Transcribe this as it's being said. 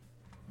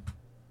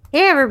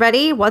Hey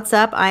everybody, what's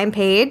up? I'm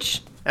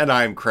Paige, And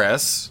I'm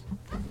Chris.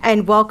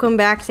 and welcome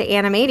back to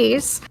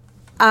Animateys.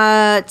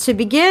 To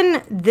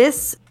begin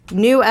this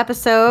new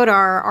episode,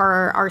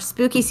 our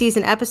spooky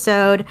season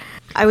episode,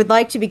 I would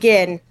like to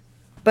begin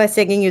by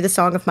singing you the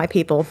song of my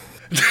people.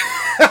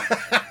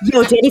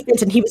 Yo, Danny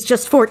Fenton, he was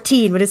just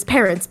 14 when his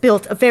parents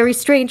built a very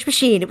strange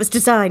machine. It was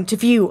designed to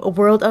view a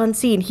world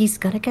unseen. He's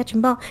gonna catch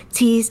 'em all.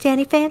 Tease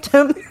Danny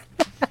Phantom.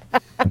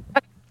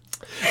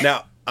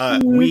 Now,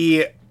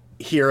 we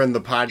here in the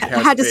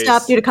podcast Had to space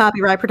stop due to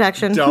copyright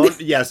protection.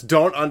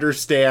 don't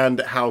understand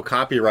how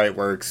copyright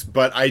works,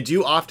 but I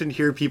do often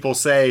hear people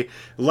say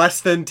less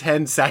than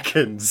 10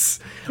 seconds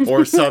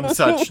or some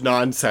such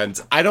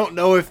nonsense. I don't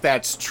know if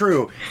that's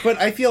true,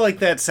 but I feel like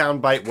that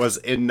soundbite was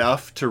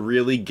enough to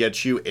really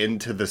get you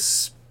into the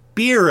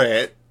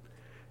spirit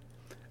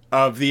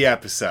of the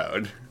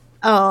episode.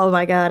 Oh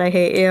my god, I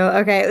hate you.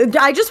 Okay,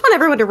 I just want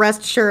everyone to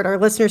rest assured, our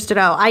listeners to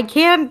know, I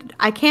can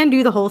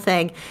do the whole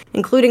thing,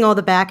 including all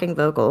the backing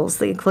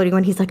vocals, including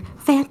when he's like,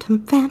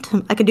 Phantom,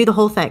 Phantom. I can do the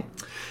whole thing.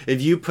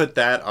 If you put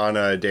that on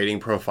a dating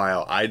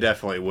profile, I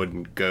definitely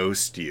wouldn't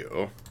ghost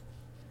you.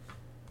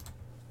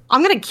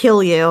 I'm gonna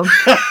kill you.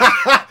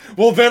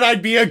 Well, then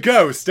I'd be a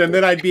ghost, and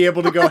then I'd be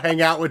able to go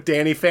hang out with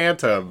Danny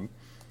Phantom.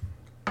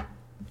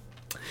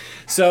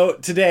 So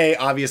today,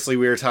 obviously,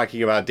 we are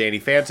talking about Danny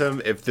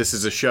Phantom. If this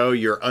is a show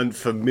you're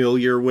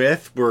unfamiliar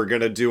with, we're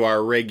going to do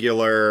our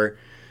regular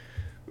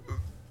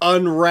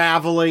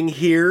unraveling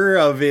here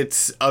of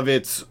its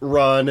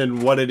run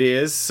and what it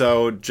is.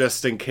 So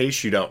just in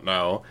case you don't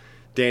know,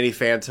 Danny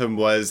Phantom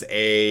was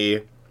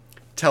a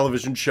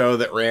television show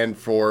that ran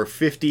for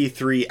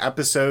 53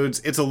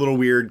 episodes. It's a little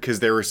weird because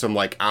there were some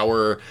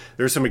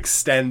there's some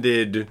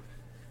extended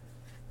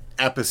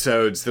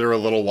episodes that are a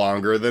little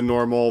longer than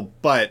normal,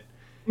 but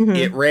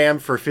it ran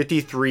for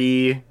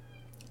 53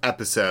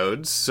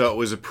 episodes, so it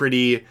was a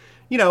pretty,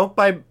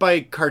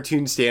 by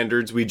cartoon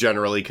standards, we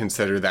generally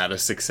consider that a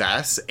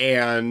success.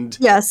 And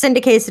Yeah,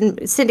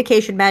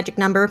 syndication magic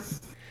number.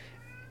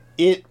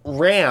 it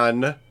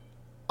ran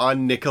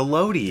on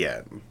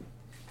Nickelodeon.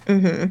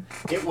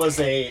 It was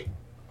a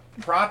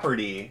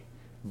property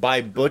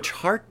by Butch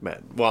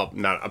Hartman. Well,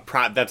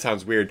 that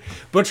sounds weird.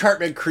 Butch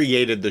Hartman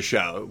created the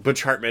show.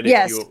 Butch Hartman,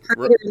 Yes,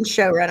 creator and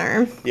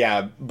showrunner.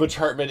 Yeah, Butch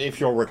Hartman, if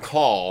you'll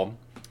recall,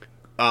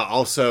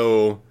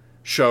 also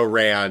show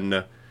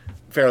ran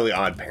Fairly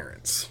Odd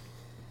Parents.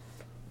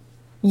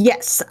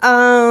 Yes.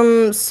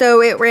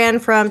 So it ran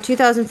from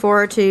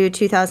 2004 to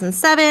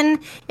 2007.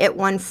 It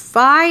won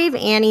 5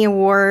 Annie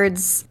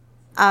Awards.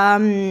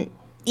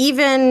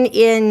 Even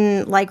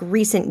in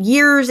recent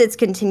years, it's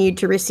continued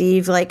to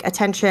receive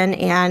attention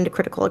and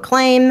critical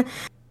acclaim.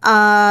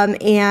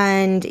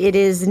 And it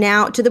is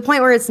now to the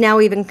point where it's now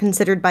even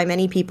considered by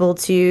many people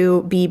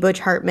to be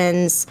Butch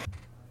Hartman's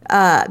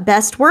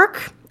best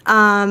work.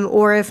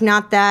 Or if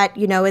not that,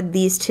 at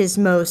least his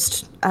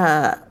most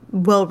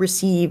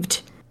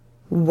well-received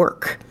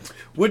work.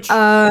 Which,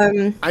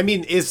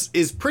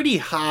 is pretty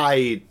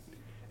high.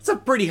 It's a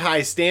pretty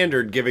high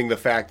standard, given the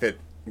fact that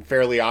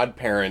Fairly Odd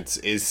Parents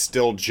is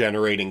still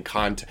generating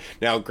content.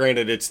 Now,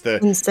 granted, it's the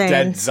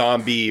dead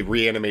zombie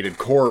reanimated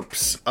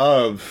corpse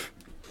of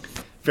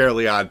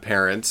Fairly Odd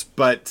Parents,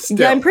 but still.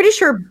 Yeah, I'm pretty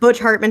sure Butch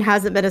Hartman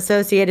hasn't been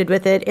associated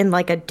with it in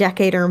a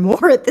decade or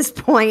more at this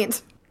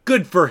point.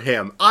 Good for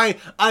him. I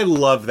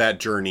love that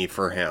journey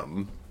for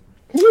him.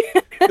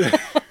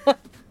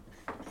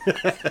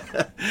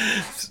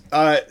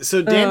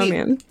 So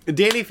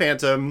Danny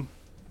Phantom,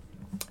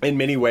 in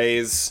many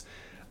ways,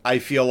 I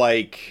feel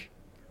like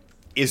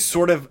is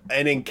sort of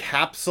an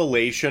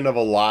encapsulation of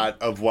a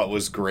lot of what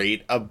was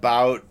great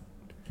about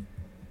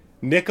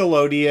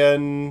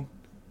Nickelodeon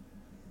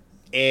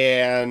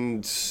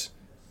and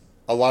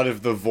a lot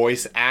of the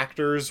voice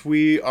actors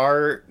we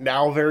are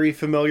now very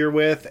familiar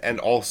with, and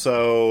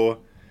also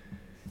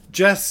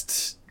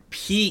just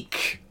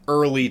peak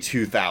early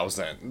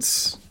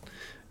 2000s.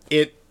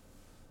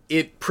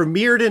 It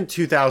premiered in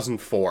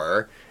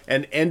 2004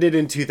 and ended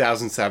in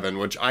 2007,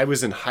 which I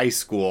was in high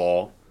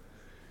school,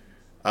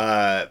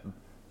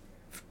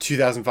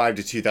 2005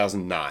 to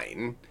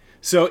 2009.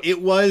 So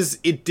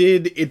it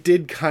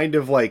did kind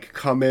of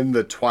come in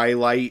the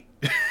twilight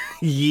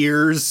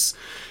years,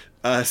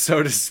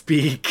 so to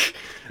speak.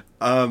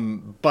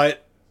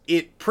 But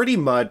it pretty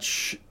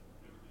much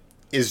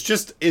is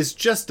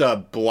just a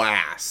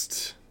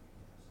blast.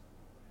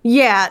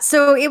 Yeah,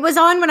 so it was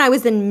on when I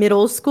was in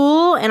middle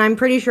school, and I'm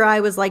pretty sure I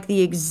was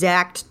the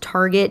exact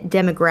target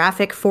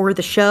demographic for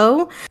the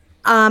show.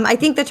 I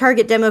think the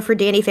target demo for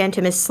Danny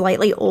Phantom is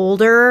slightly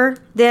older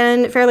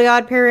than Fairly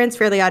Odd Parents.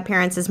 Fairly Odd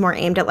Parents is more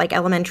aimed at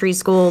elementary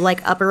school,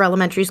 upper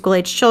elementary school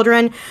age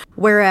children,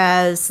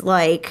 whereas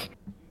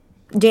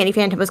Danny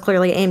Phantom was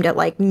clearly aimed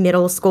at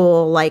middle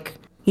school,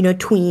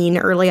 tween,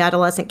 early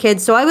adolescent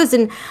kids. So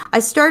I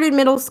started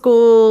middle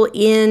school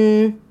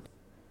in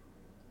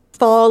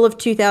fall of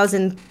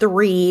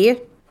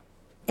 2003,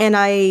 and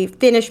I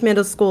finished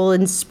middle school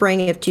in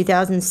spring of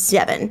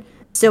 2007.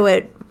 So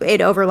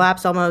it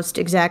overlaps almost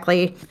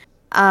exactly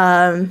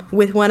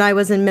with when I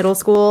was in middle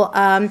school.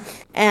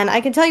 And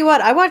I can tell you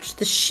what, I watched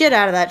the shit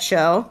out of that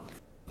show.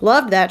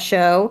 Loved that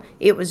show.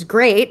 It was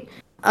great.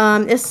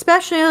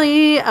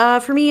 Especially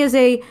for me as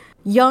a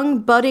young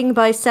budding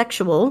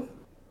bisexual,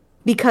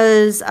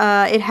 because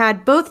it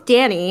had both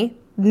Danny,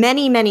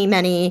 many, many,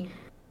 many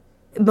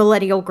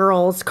millennial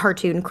girls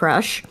cartoon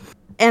crush,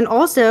 and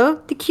also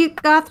the cute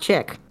goth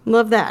chick.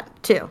 Love that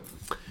too.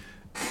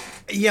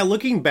 Yeah,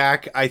 looking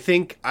back, I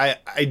think I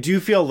do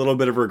feel a little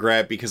bit of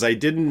regret because I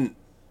didn't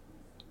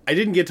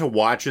get to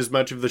watch as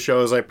much of the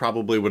show as I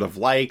probably would have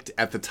liked.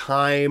 At the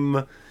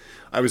time,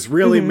 I was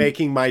really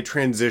making my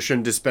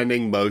transition to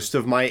spending most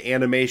of my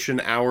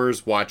animation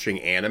hours watching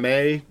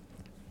anime.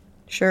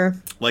 Sure.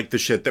 Like the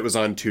shit that was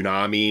on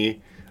Toonami,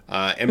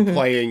 and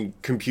playing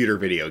computer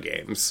video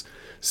games.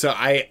 So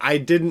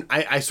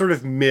I sort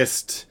of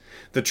missed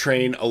the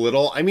train a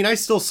little. I mean, I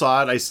still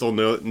saw it. I still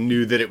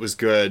knew that it was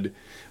good,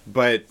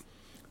 but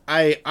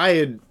I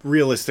had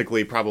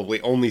realistically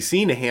probably only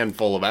seen a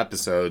handful of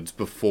episodes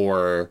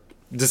before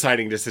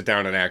deciding to sit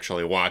down and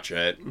actually watch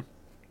it.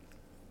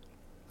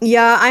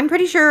 Yeah, I'm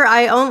pretty sure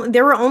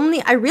there were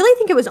only I really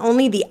think it was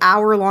only the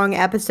hour-long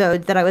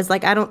episodes that I was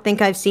like, I don't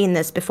think I've seen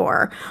this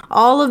before.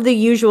 All of the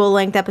usual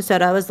length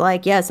episode, I was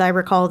like, yes, I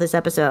recall this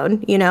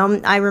episode. You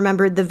know, I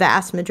remembered the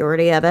vast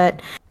majority of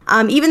it.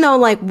 Even though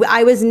like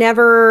I was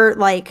never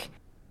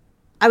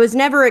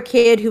a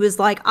kid who was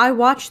like, I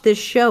watch this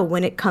show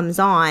when it comes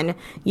on,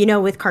 you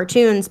know, with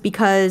cartoons,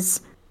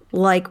 because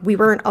like we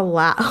weren't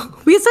allowed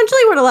we essentially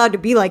weren't allowed to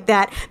be like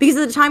that, because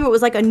at the time it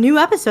was like a new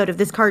episode of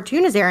this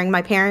cartoon is airing.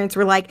 My parents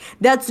were like,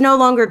 that's no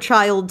longer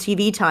child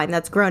TV time,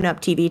 that's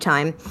grown-up TV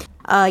time.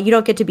 You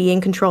don't get to be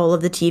in control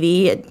of the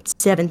TV at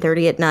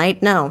 7:30 at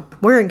night. No,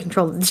 we're in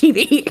control of the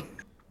TV.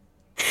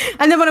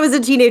 And then when I was a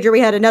teenager, we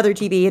had another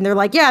TV, and they're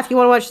like, yeah, if you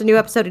want to watch the new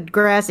episode of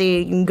Degrassi,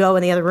 you can go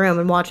in the other room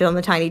and watch it on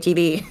the tiny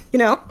TV, you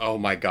know? Oh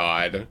my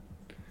god.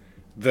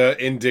 The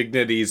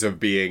indignities of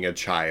being a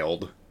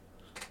child.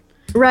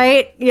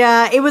 Right?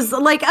 Yeah, it was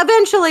like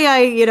eventually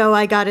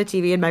I got a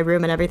TV in my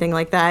room and everything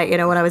like that, you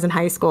know, when I was in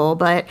high school.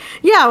 But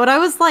yeah, when I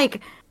was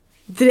like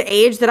the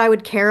age that I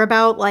would care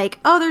about, like,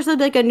 oh, there's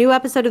like a new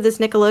episode of this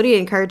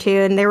Nickelodeon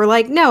cartoon, they were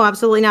like, no,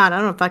 absolutely not.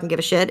 I don't fucking give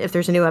a shit if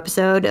there's a new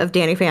episode of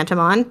Danny Phantom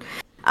on.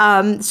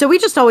 So we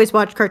just always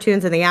watched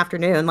cartoons in the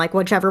afternoon, like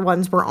whichever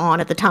ones were on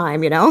at the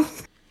time, you know?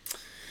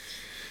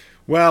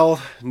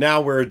 Well,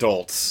 now we're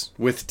adults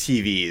with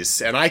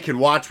TVs, and I can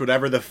watch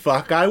whatever the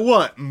fuck I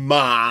want,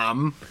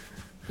 Mom.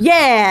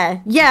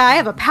 Yeah, I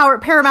have a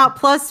Paramount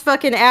Plus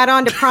fucking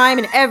add-on to Prime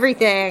and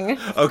everything.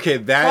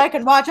 Okay, So I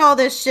can watch all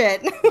this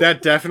shit.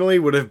 that definitely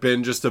would have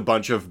been just a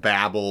bunch of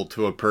babble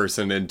to a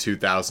person in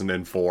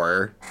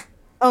 2004.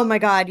 Oh my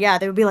god, yeah,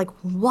 they would be like,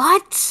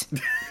 what?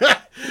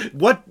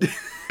 What?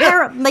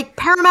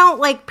 Paramount,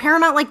 like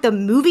the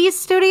movie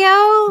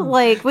studio,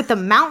 like with the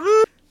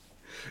mountain.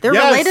 They're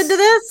Yes. related to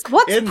this.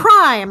 What's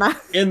Prime?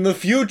 In the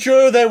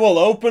future, they will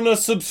open a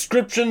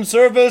subscription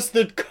service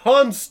that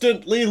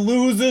constantly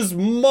loses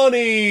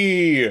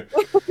money.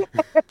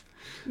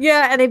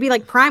 Yeah, and they'd be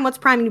like, Prime, what's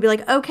Prime? And you'd be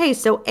like, okay,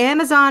 so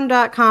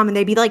Amazon.com. And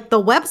they'd be like,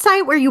 the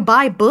website where you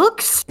buy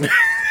books?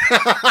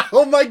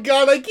 Oh my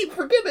god, I keep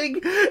forgetting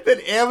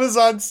that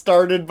Amazon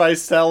started by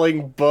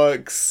selling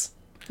books.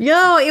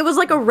 Yo, it was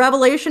like a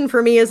revelation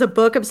for me as a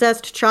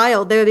book-obsessed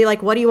child. They would be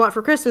like, what do you want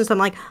for Christmas? I'm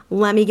like,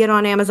 let me get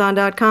on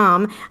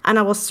Amazon.com, and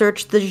I will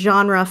search the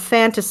genre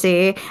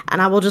fantasy,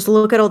 and I will just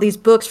look at all these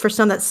books for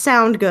some that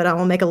sound good. I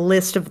will make a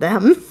list of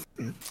them.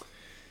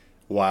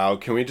 Wow,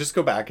 can we just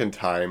go back in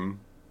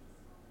time?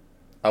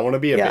 I want to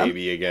be a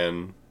baby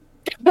again.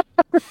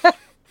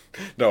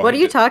 No, What are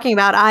you talking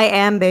about? I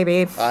am,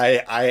 baby.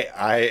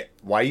 why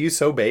are you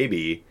so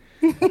baby?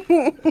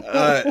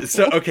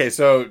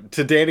 So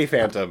to Danny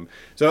Phantom.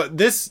 So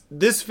this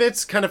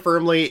fits kind of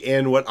firmly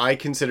in what I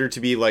consider to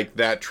be like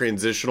that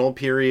transitional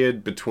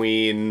period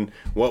between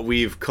what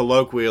we've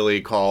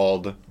colloquially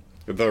called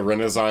the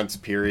Renaissance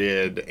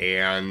period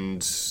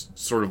and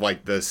sort of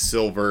like the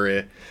silver,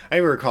 I think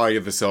we were calling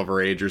it the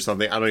Silver Age or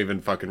something. I don't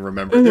even fucking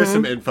remember. There's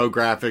some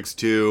infographics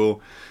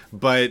too,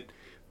 but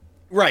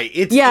right.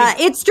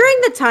 It's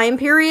during the time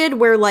period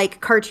where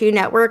like Cartoon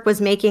Network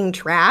was making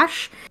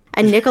trash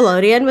and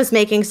Nickelodeon was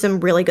making some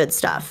really good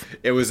stuff.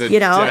 It was a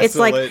desolate it's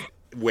like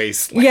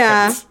wasteland.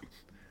 Yeah.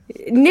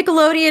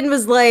 Nickelodeon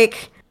was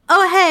like,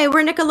 oh, hey,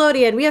 we're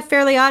Nickelodeon. We have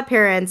Fairly Odd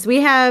Parents. We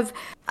have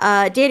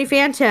Danny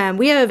Phantom.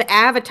 We have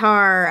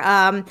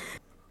Avatar.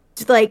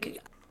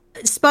 Like,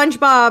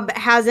 SpongeBob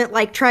hasn't,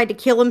 like, tried to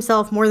kill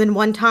himself more than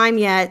one time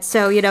yet.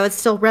 So, you know, it's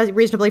still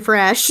reasonably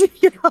fresh.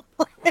 You know?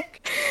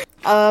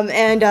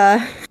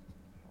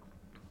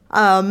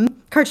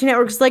 Cartoon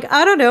Network's like,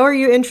 I don't know, are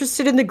you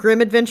interested in the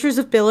grim adventures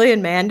of Billy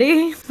and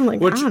Mandy? I'm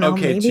like, which, I don't know,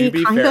 okay, maybe, to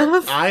be kind fair,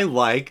 of. I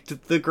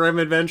liked the grim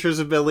adventures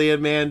of Billy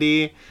and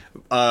Mandy.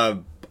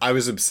 I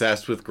was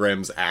obsessed with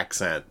Grimm's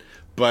accent,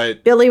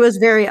 but Billy was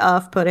very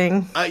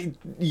off-putting. I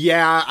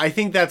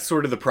think that's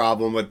sort of the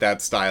problem with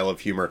that style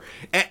of humor.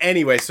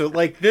 Anyway, so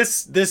like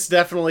this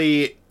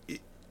definitely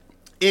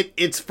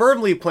it's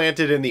firmly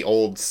planted in the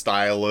old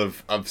style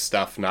of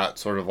stuff, not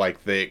sort of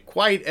like the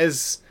quite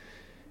as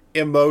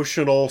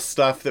emotional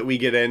stuff that we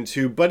get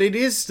into, but it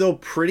is still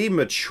pretty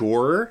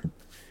mature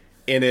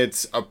in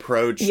its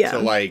approach to Yeah.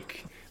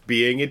 like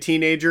being a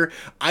teenager.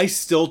 I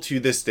still to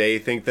this day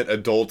think that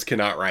adults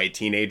cannot write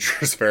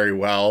teenagers very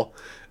well.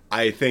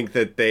 I think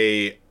that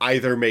they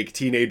either make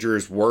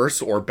teenagers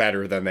worse or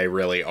better than they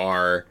really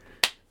are.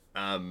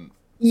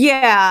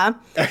 Yeah.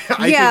 I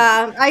think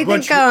Yeah. I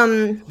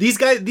think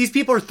these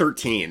people are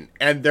 13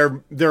 and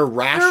they're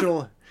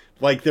rational,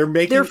 like they're they're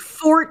making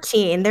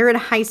 14. They're in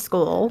high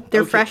school.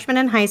 They're okay, freshmen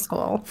in high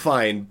school.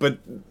 fine, but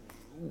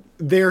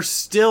they're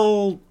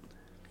still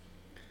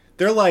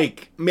they're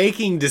like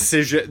making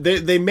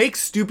they make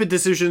stupid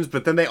decisions,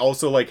 but then they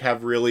also like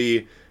have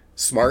really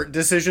smart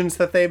decisions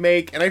that they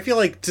make. And I feel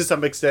like to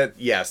some extent,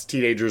 yes,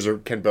 teenagers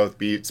can both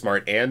be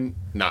smart and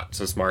not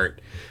so smart,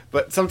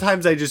 but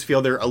sometimes I just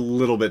feel they're a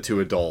little bit too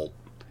adult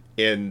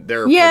in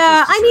their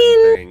Yeah, approaches to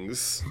I certain mean,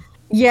 things.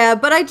 yeah,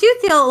 but I do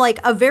feel like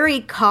a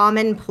very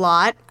common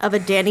plot of a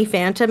Danny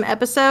Phantom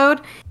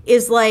episode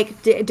is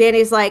like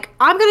Danny's like,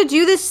 I'm gonna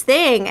do this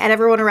thing, and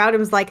everyone around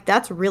him is like,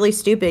 that's really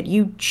stupid.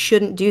 You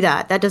shouldn't do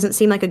that. That doesn't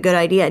seem like a good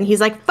idea. And he's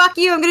like, fuck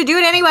you, I'm gonna do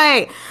it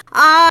anyway.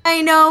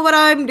 I know what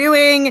I'm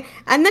doing.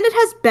 And then it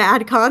has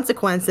bad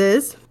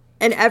consequences.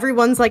 And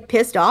everyone's like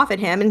pissed off at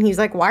him, and he's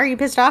like, "Why are you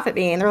pissed off at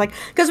me?" And they're like,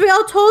 "Because we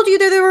all told you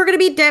that there were going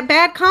to be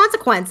bad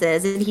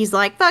consequences." And he's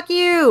like, "Fuck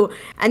you!"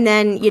 And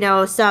then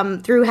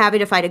some through having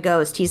to fight a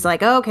ghost, he's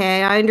like,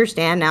 "Okay, I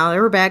understand now.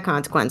 There were bad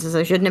consequences.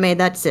 I shouldn't have made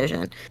that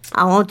decision.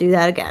 I won't do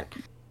that again."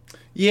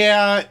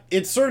 Yeah,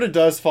 it sort of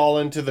does fall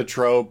into the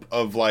trope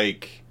of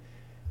like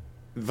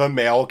the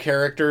male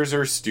characters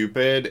are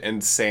stupid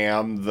and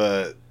Sam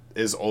the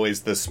is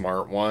always the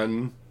smart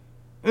one.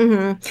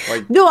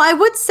 Like No, I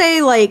would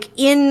say like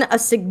in a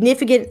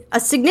significant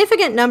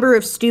number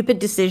of stupid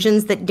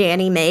decisions that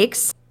Danny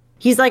makes,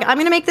 he's like, "I'm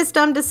gonna make this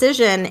dumb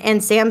decision,"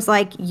 and Sam's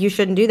like, "You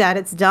shouldn't do that.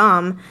 It's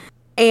dumb."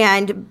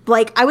 And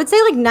like I would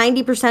say like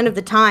 90% of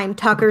the time,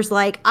 Tucker's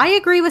like, "I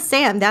agree with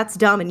Sam. That's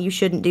dumb, and you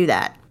shouldn't do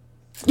that."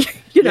 you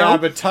yeah, know?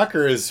 but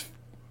Tucker is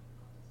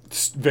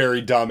very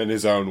dumb in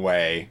his own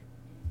way.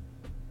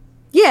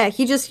 Yeah,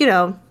 he just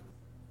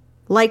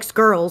likes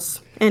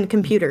girls and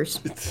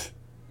computers.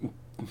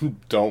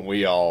 Don't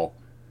we all?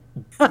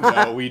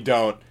 No, we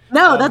don't.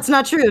 No, that's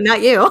not true.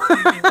 Not you.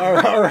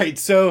 All right,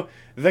 so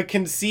the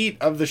conceit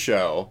of the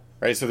show,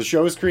 right? So the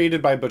show is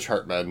created by Butch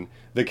Hartman.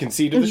 The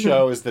conceit of the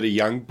show is that a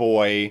young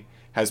boy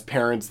has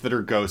parents that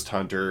are ghost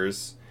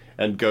hunters,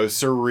 and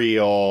ghosts are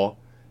real,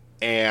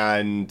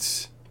 and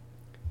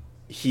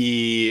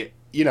he,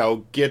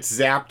 gets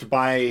zapped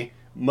by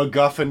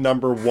MacGuffin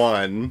number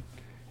one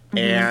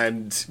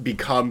and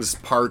becomes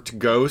part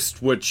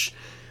ghost, which,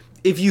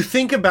 if you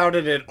think about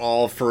it at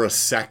all for a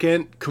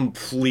second,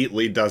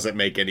 completely doesn't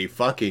make any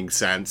fucking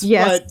sense.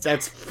 Yes. But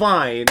that's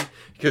fine,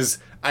 because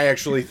I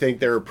actually think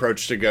their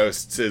approach to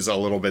ghosts is a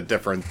little bit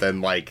different than,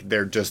 like,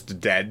 they're just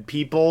dead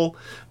people.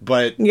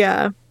 But,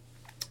 Yeah.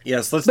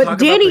 yes, let's But talk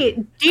Danny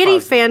about Danny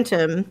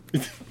Phantom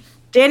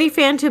Danny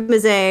Phantom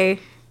is a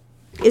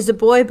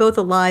boy both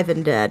alive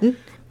and dead.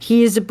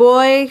 He is a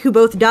boy who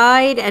both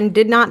died and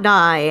did not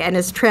die and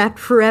is trapped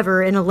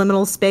forever in a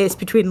liminal space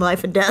between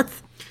life and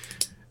death.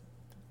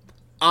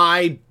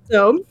 I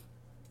So,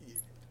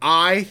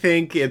 I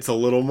think it's a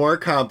little more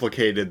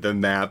complicated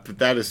than that, but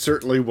that is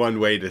certainly one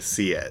way to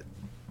see it.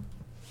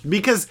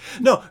 Because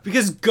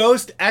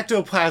ghost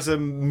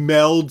ectoplasm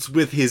melds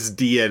with his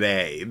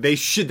DNA.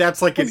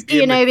 That's like his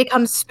DNA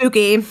becomes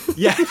spooky.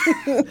 Yeah.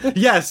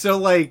 Yeah, so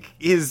like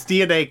his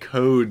DNA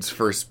codes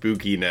for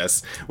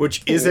spookiness,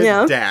 which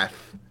isn't death,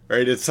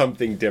 right? It's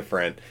something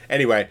different.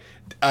 Anyway,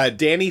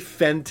 Danny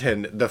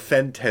Fenton, the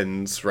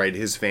Fentons, right?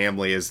 His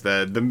family is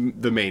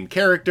the main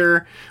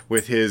character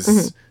with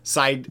his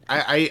side.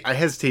 I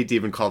hesitate to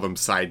even call them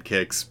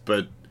sidekicks,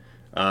 but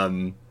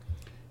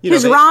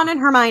His Ron and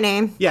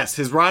Hermione. yes,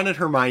 his Ron and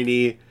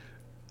Hermione.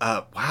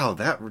 Wow,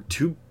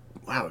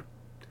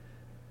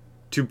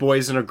 two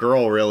boys and a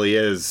girl really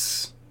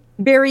is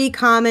Very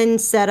common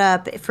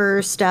setup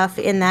for stuff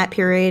in that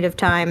period of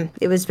time.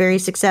 It was very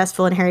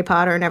successful in Harry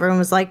Potter, and everyone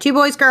was like, 2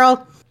 boys,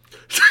 girl.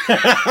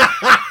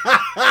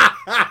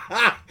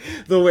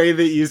 The way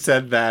that you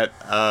said that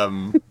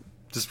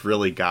just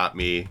really got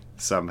me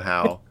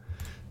somehow.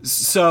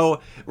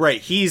 So, right,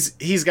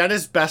 he's got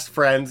his best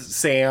friend,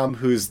 Sam,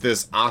 who's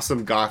this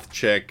awesome goth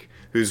chick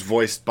who's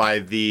voiced by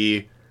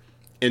the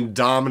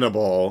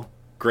indomitable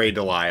Grey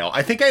Delisle.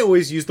 I think I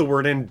always use the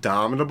word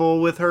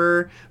indomitable with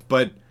her,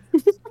 but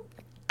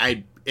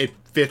it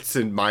fits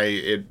in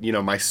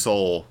my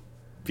soul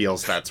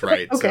feels that's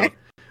right. Okay.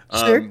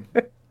 So, Sure.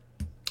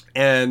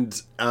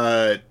 and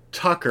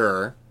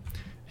Tucker,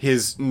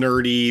 his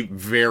nerdy,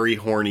 very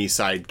horny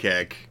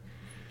sidekick,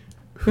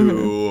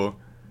 who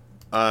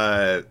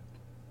I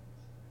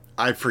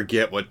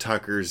forget what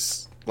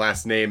Tucker's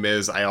last name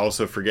is. I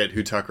also forget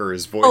who Tucker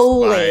is voiced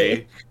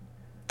by.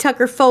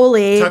 Tucker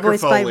Foley, Tucker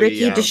voiced by Foley, Ricky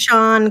yeah.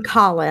 Deshawn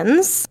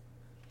Collins.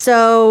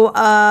 So,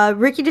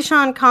 Ricky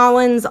Deshawn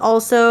Collins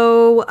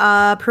also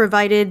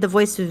provided the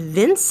voice of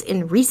Vince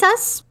in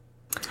Recess.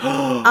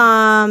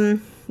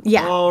 Um,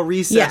 yeah, Oh,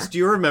 Recess. yeah. Do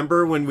you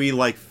remember when we,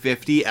 like,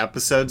 50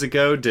 episodes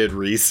ago did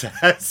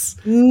Recess?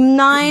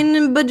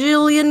 9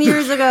 bajillion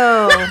years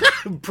ago.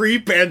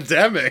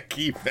 Pre-pandemic,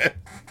 even.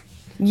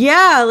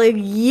 Yeah, like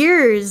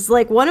years.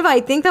 Like I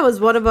think that was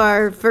one of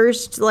our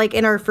first, like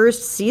in our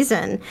first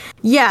season.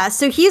 Yeah,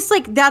 so he's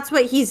like, that's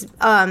what he's,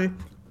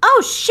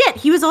 oh shit,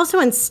 he was also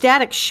in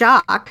Static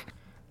Shock.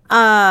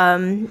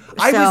 I So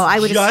was I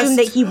would assume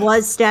that just he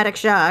was Static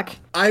Shock.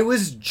 I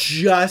was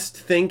just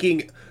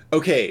thinking,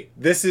 okay,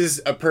 this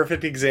is a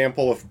perfect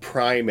example of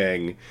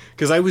priming,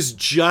 because I was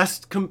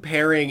just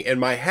comparing in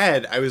my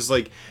head. I was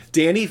like,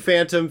 Danny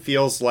Phantom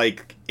feels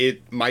like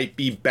it might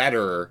be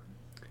better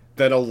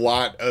than a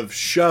lot of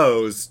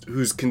shows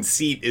whose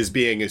conceit is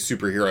being a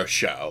superhero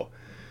show.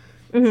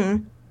 Hmm.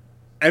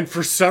 And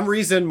for some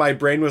reason, my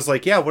brain was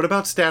like, yeah, what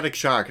about Static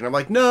Shock? And I'm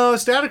like, no,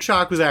 Static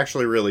Shock was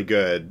actually really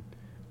good.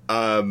 It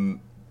And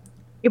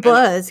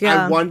was, I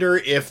yeah. wonder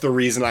if the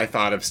reason I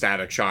thought of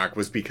Static Shock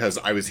was because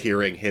I was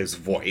hearing his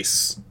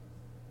voice.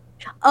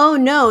 Oh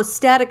no,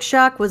 Static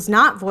Shock was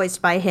not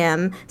voiced by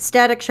him.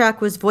 Static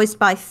Shock was voiced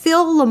by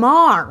Phil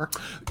Lamar.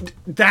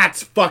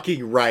 That's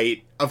fucking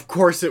right. Of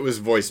course it was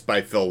voiced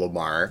by Phil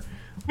Lamar.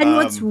 And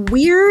what's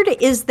weird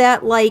is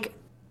that, like,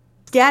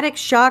 Static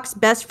Shock's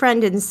best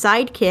friend and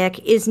sidekick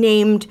is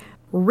named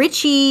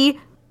Richie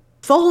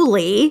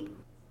Foley,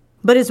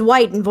 but is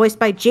white and voiced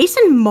by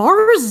Jason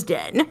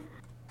Marsden.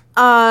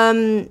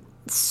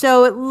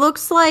 So it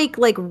looks like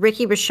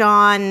Ricky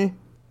Rashawn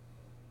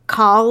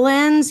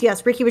Collins,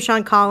 yes, Ricky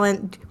Deshawn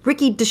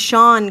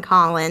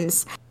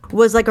Collins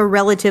was like a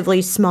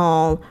relatively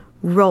small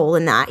role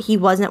in that. He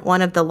wasn't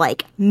one of the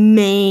like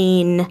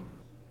main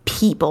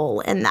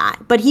people in that,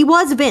 but he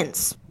was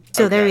Vince.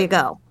 So there Okay. you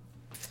go.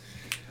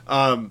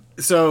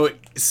 So,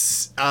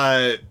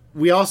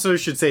 we also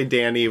should say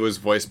Danny was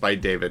voiced by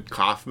David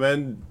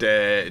Kaufman.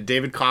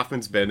 David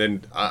Kaufman's been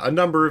in a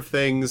number of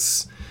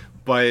things,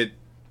 but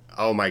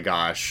oh my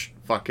gosh,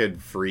 fucking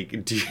freak,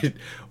 dude,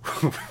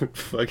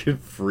 fucking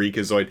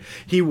freakazoid.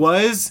 He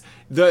was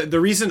the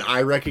reason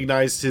I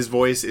recognized his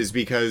voice is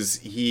because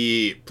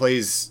he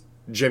plays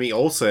Jimmy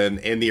Olsen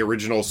in the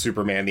original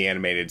Superman the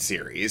Animated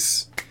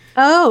Series.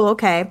 Oh,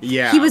 okay.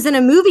 Yeah. He was in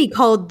a movie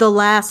called The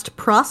Last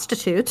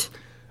Prostitute.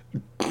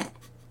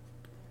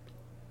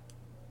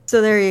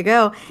 So there you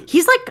go.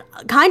 He's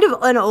like kind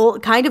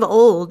of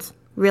old,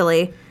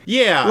 really.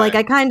 Yeah, Like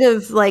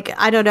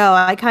I don't know.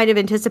 I kind of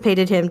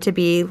anticipated him to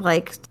be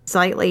like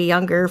slightly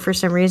younger for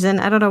some reason.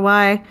 I don't know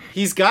why.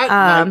 he's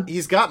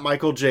got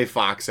Michael J.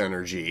 Fox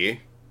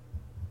energy.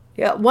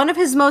 Yeah, one of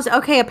his most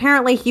okay.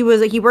 Apparently, he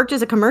worked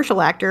as a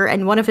commercial actor,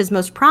 and one of his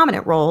most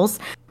prominent roles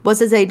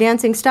was as a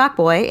dancing stock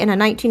boy in a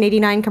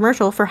 1989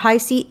 commercial for High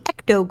C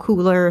Ecto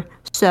Cooler.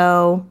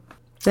 So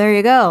there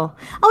you go.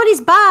 Oh, and he's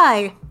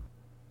bi.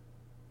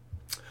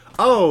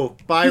 Oh,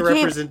 by He came-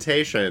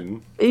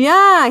 representation.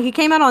 Yeah, he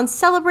came out on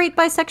Celebrate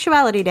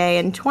Bisexuality Day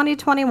in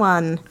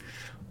 2021.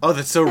 Oh,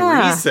 that's so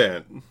Yeah.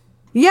 recent.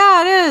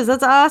 Yeah, it is.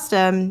 That's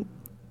awesome.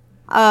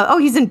 Oh,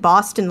 he's in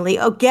Boston Lee.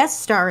 Oh,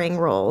 guest starring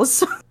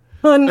roles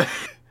on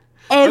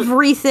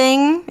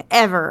everything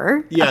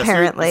ever. Yeah,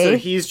 apparently. so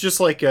he's just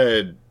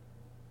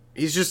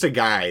a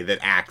guy that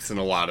acts in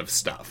a lot of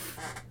stuff.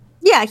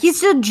 Yeah,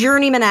 he's a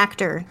journeyman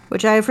actor,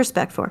 which I have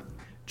respect for.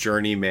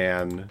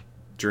 Journeyman.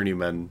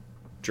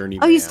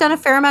 Oh, he's done a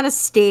fair amount of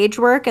stage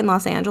work in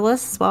Los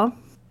Angeles as well.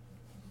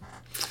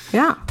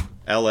 Yeah.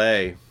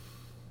 L.A.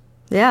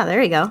 Yeah,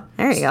 there you go.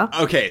 There you go.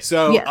 Okay,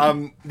 so Yeah.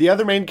 the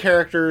other main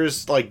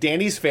characters, like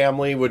Danny's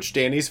family, which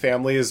Danny's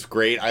family is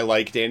great. I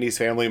like Danny's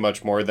family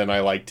much more than I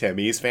like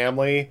Timmy's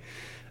family.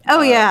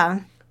 Oh,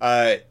 yeah.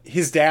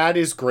 His dad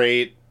is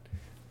great.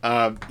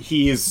 I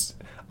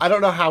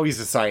don't know how he's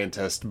a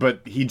scientist,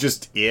 but he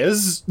just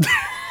is.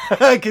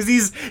 Because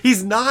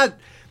he's not...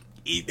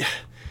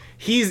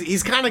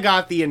 He's kind of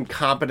got the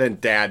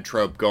incompetent dad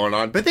trope going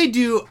on, but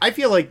I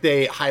feel like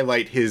they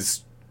highlight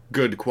his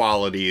good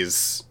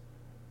qualities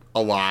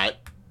a lot.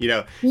 You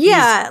know,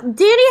 Yeah,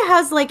 Danny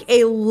has like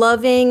a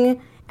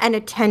loving and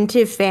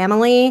attentive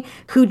family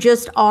who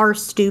just are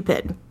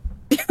stupid.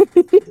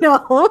 you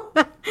know?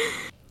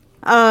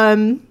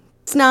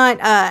 It's not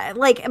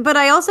but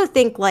I also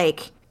think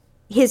like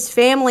his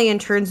family in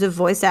terms of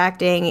voice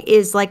acting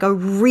is like a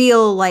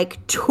real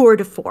like tour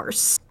de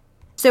force.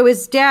 So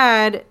his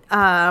dad,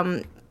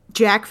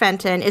 Jack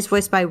Fenton, is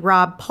voiced by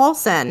Rob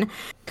Paulsen,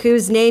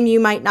 whose name you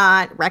might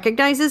not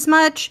recognize as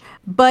much,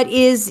 but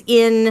is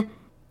in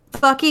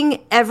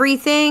fucking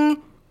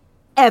everything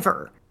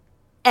ever.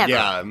 Ever.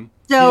 yeah.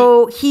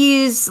 So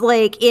he's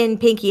like in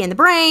Pinky and the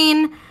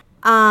Brain.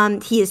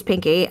 He is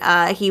Pinky.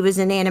 He was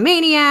in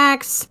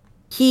Animaniacs.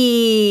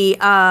 He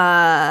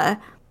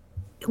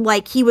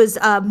was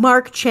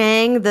Mark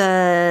Chang,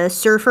 the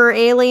surfer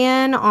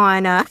alien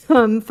on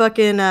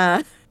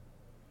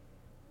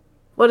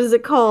what is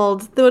it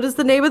called? What is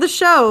the name of the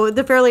show?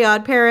 The Fairly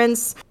Odd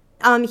Parents.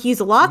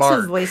 He's lots of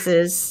Mark.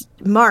 voices.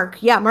 Mark,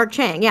 yeah, Mark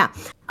Chang, yeah.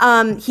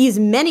 He's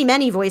many,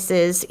 many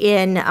voices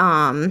in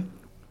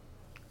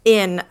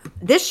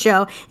this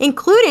show,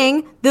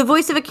 including the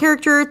voice of a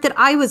character that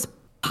I was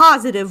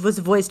positive was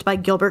voiced by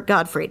Gilbert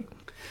Gottfried.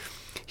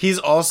 He's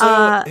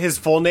also, his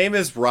full name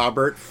is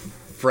Robert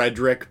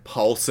Frederick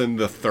Paulson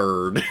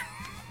III.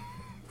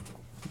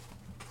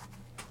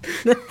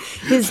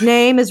 His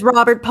name is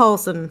Robert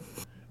Paulson.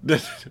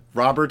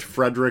 Robert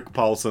Frederick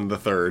Paulson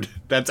III.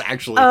 That's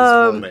actually his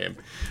full name.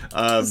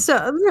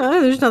 So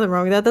there's nothing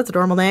wrong with that. That's a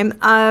normal name.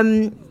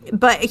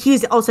 But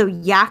he's also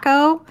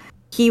Yakko.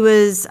 He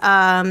was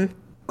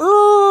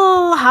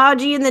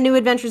Haji in the New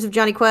Adventures of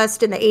Johnny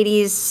Quest in the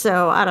 80s.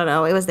 So I don't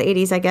know. It was the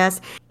 80s, I guess.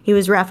 He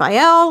was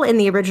Raphael in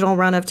the original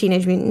run of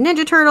Teenage Mutant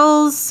Ninja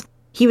Turtles.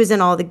 He was in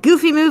all the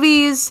Goofy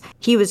movies.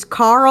 He was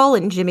Carl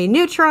in Jimmy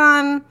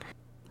Neutron.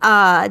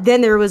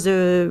 Then there was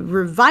a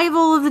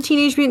revival of the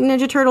Teenage Mutant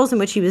Ninja Turtles in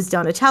which he was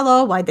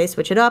Donatello. Why'd they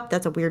switch it up?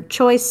 That's a weird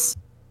choice.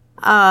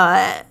 He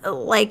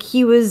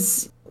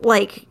was in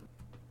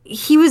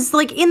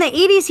the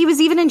 80s, he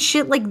was even in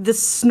shit like the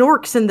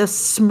Snorks and the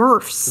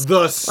Smurfs.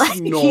 The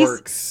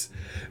Snorks.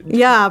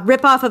 Yeah,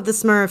 rip off of the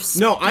Smurfs.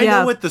 No, I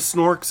know what the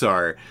Snorks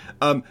are.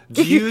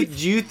 Do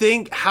you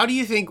think, how do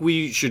you think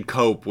we should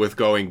cope with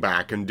going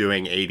back and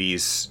doing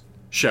 80s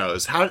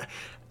shows?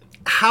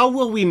 How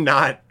will we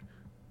not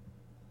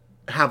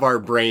have our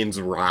brains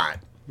rot?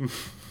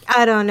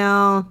 I don't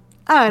know.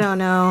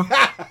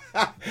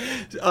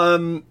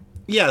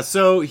 Yeah,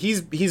 so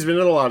he's been in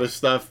a lot of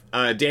stuff.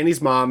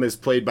 Danny's mom is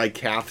played by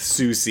Kath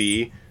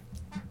Soucie.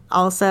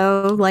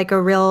 Also, like a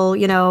real,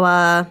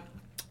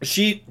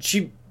 She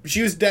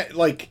was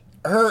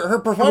her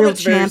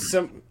performance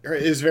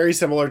is very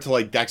similar to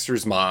like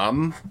Dexter's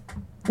mom.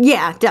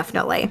 Yeah,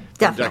 definitely.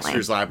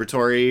 Dexter's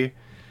Laboratory.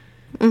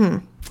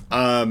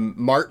 Mm-hmm.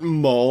 Martin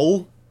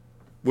Mull,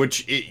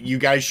 which you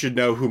guys should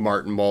know who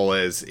Martin Mull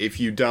is. If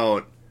you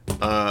don't,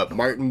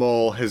 Martin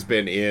Mull has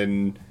been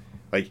in,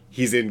 like,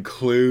 he's in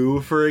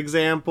Clue, for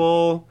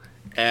example,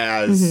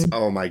 as,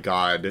 oh my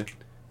god,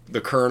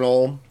 the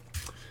Colonel.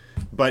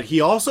 But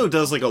he also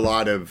does, like, a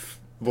lot of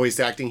voice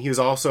acting. He was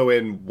also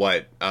in,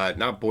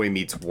 not Boy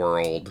Meets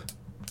World.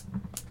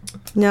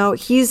 No,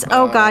 he's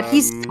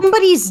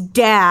somebody's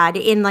dad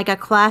in like a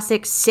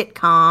classic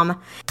sitcom,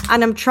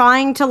 and I'm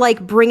trying to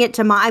like bring it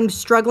to mind. I'm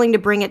struggling to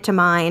bring it to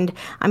mind.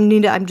 I'm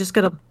gonna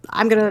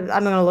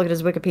look at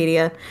his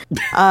Wikipedia.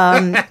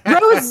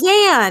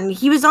 Roseanne.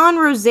 He was on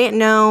Roseanne.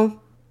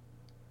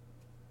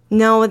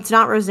 No, it's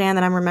not Roseanne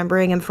that I'm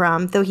remembering him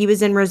from. Though he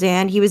was in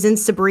Roseanne. He was in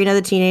Sabrina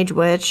the Teenage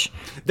Witch.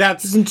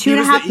 He's in Two and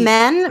a Half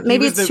Men.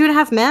 Maybe it's Two and a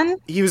Half Men.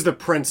 He was the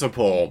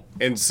principal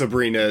in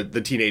Sabrina the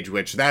Teenage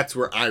Witch. That's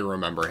where I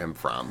remember him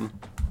from.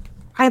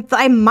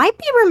 I might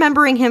be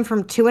remembering him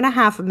from Two and a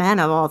Half Men,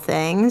 of all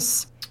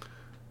things.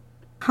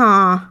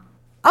 Huh.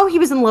 Oh, he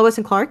was in Lois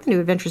and Clark, The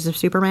New Adventures of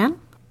Superman.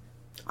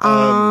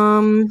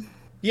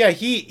 Yeah,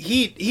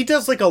 he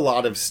does like a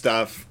lot of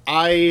stuff.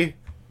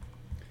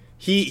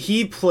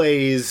 He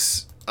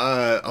plays,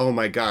 oh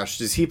my gosh,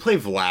 does he play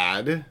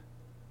Vlad?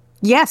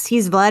 Yes,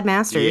 he's Vlad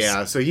Masters.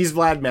 Yeah, so he's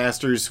Vlad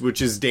Masters,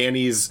 which is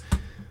Danny's,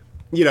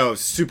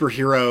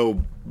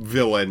 superhero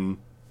villain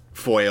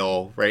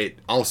foil, right?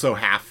 Also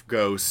half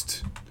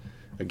ghost.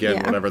 Again,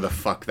 whatever the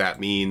fuck that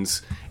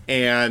means.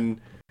 And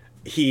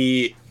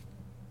he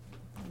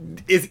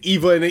is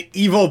an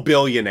evil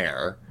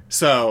billionaire.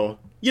 So,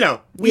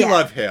 we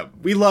love him.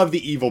 We love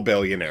the evil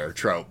billionaire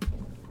trope.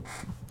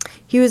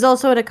 He was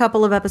also in a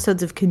couple of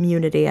episodes of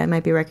Community. I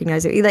might be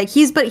recognizing. Like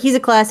he's a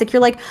classic.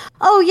 You're like,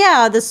 oh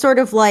yeah, this sort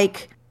of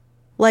like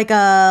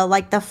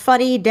the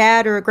funny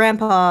dad or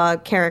grandpa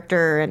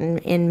character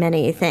in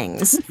many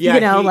things.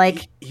 Yeah,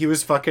 he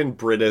was fucking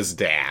Britta's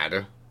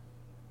dad.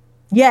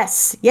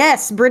 Yes,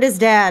 Britta's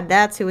dad.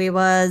 That's who he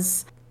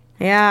was.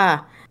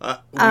 Yeah.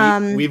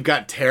 We've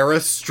got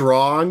Tara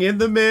Strong in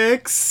the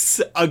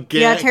mix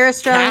again. Yeah, Tara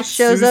Strong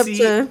shows up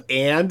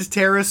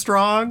Tara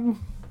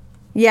Strong.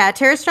 Yeah,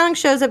 Tara Strong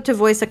shows up to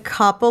voice a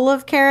couple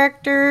of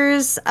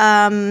characters,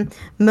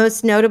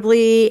 most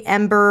notably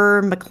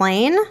Ember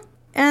McLean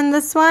in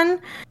this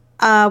one,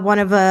 one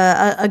of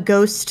a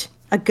ghost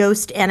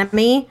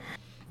enemy.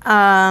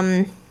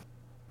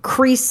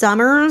 Cree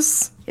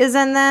Summers is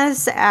in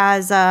this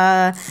as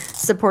a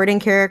supporting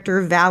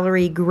character,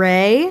 Valerie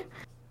Gray.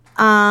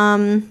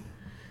 Then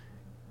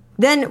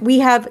we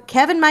have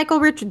Kevin Michael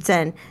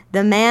Richardson,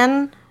 the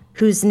man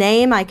whose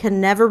name I can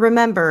never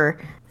remember.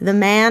 The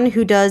man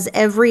who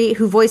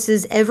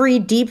voices every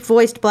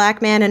deep-voiced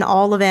black man in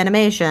all of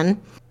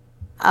animation,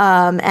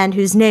 and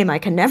whose name I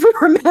can never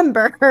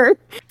remember.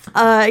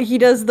 He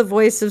does the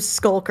voice of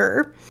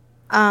Skulker.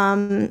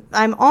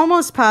 I'm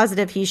almost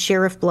positive he's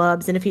Sheriff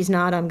Blubbs, and if he's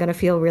not, I'm gonna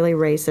feel really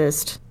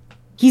racist.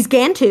 He's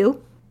Gantu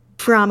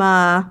from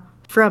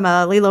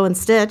Lilo and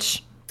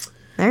Stitch.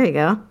 There you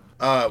go.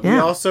 We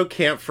also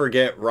can't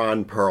forget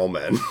Ron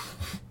Perlman.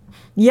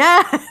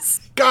 Yes.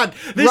 God,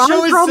 this Ron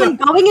show is Perlman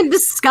going in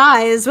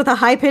disguise with a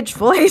high-pitched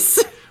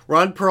voice.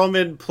 Ron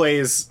Perlman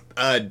plays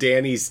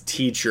Danny's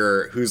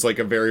teacher, who's like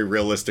a very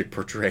realistic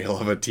portrayal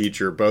of a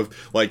teacher,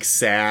 both like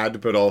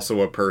sad but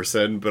also a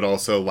person, but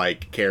also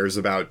like cares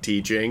about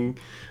teaching.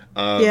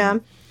 Yeah.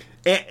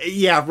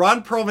 Yeah,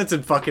 Ron Perlman's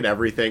in fucking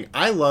everything.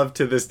 I love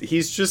to this.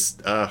 He's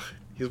just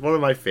he's one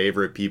of my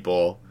favorite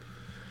people.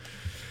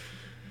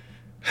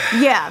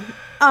 Yeah.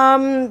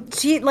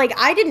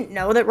 I didn't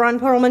know that Ron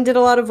Perlman did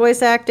a lot of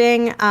voice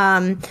acting.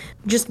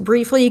 Just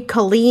briefly,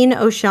 Colleen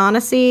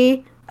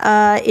O'Shaughnessy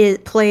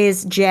it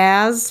plays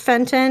Jazz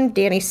Fenton,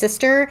 Danny's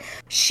sister.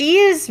 She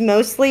is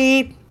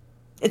mostly,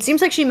 it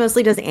seems like she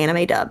mostly does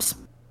anime dubs.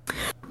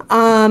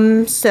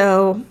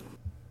 So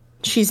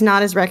she's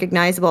not as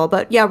recognizable.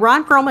 But yeah,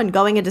 Ron Perlman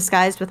going in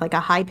disguised with like a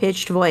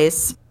high-pitched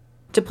voice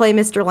to play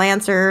Mr.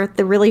 Lancer,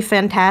 the really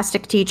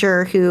fantastic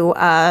teacher who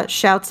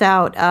shouts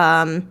out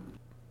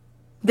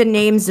the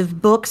names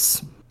of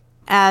books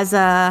as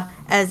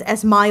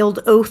mild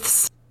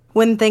oaths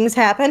when things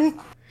happen.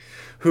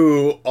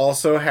 Who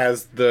also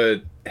has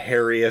the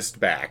hairiest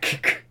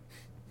back.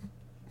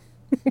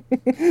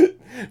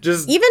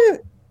 Just even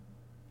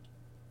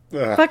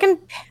fucking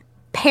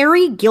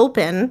Perry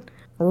Gilpin,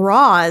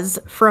 Roz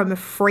from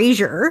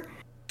Frasier,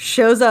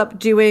 shows up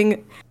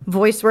doing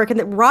voice work,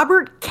 and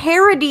Robert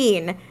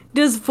Carradine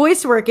does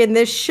voice work in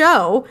this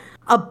show.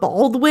 A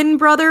Baldwin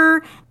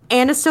brother,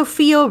 Anna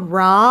Sophia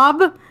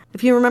Robb,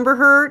 if you remember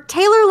her,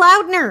 Taylor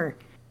Lautner.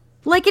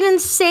 Like an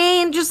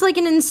insane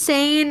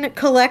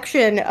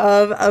collection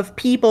of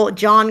people.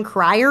 John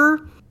Cryer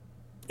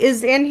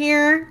is in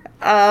here.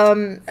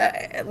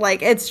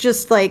 It's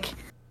just like,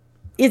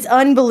 it's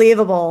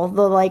unbelievable,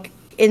 the like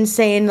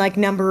insane like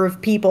number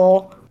of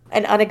people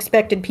and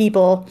unexpected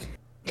people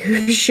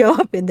who show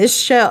up in this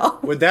show.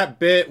 Would that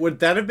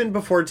have been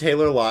before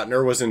Taylor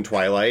Lautner was in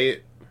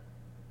Twilight?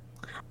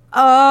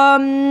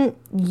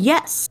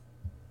 Yes.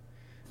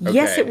 Okay.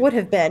 Yes, it would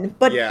have been,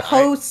 but Yeah,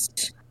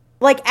 post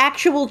like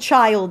actual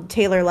child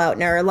Taylor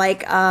Lautner,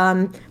 like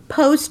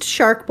post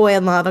Shark Boy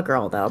and Lava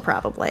Girl though,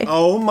 probably.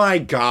 Oh my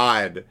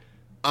god.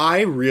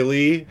 I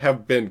really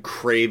have been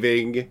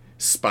craving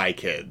Spy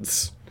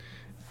Kids.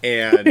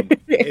 And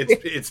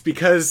it's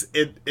because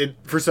it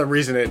for some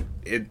reason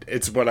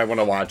it's what I want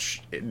to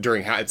watch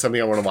it's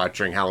something I want to watch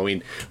during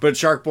Halloween. But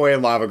Shark Boy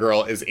and Lava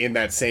Girl is in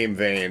that same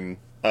vein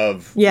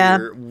of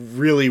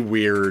really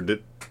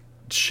weird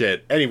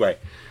shit. Anyway,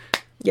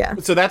 yeah.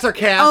 So that's our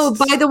cast. Oh,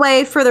 by the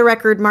way, for the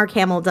record, Mark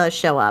Hamill does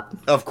show up.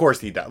 Of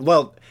course he does.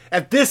 Well,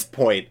 at this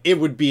point, it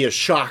would be a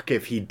shock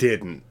if he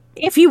didn't.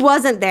 If he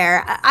wasn't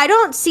there. I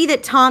don't see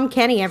that Tom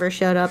Kenny ever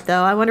showed up,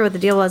 though. I wonder what the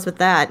deal was with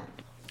that.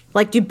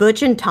 Like, do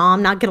Butch and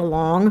Tom not get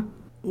along?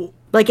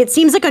 Like, it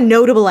seems like a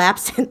notable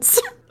absence.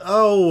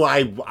 Oh,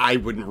 I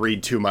wouldn't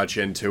read too much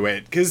into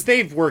it, because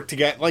they've worked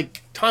together.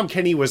 Like, Tom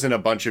Kenny was in a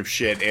bunch of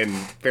shit in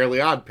Fairly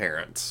Odd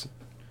Parents.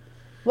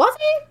 Was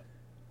he?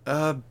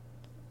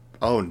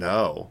 Oh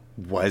no.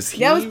 Was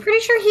he? Yeah, I was pretty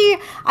sure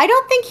I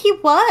don't think he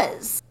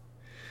was.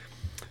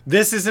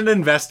 This is an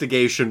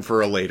investigation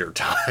for a later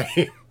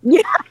time.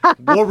 Yeah.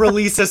 We'll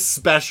release a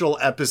special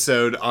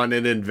episode on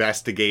an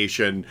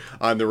investigation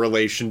on the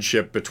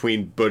relationship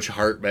between Butch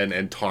Hartman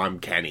and Tom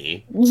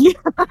Kenny. Yeah,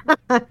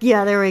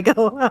 yeah, there we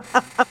go.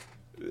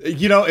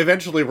 You know,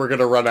 eventually we're going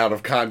to run out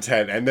of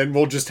content, and then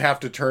we'll just have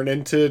to turn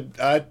into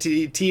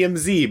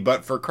TMZ,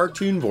 but for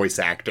cartoon voice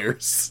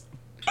actors.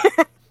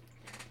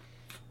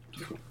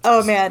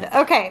 Oh man.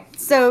 Okay.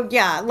 So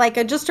yeah, like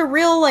just a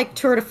real like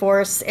tour de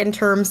force in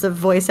terms of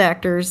voice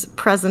actors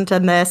present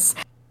in this.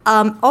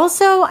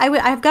 Also,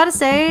 I've got to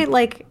say,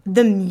 like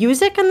the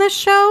music in this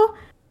show,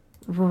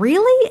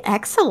 really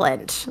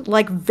excellent.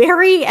 Like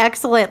very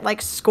excellent,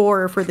 like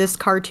score for this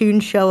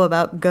cartoon show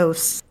about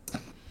ghosts.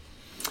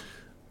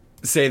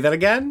 Say that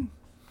again?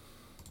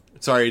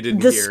 Sorry, I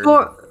didn't The hear.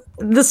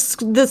 the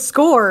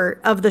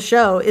score of the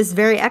show is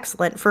very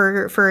excellent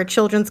for a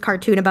children's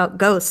cartoon about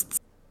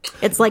ghosts.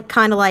 It's like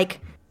kind of like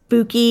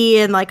spooky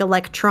and like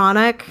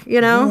electronic, you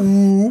know?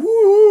 Ooh.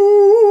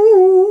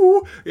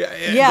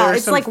 Yeah,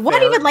 it's like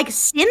what even like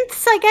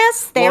synths, I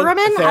guess?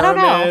 Theremin? Well, I don't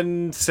know.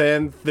 theremin,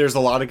 synth, there's a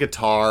lot of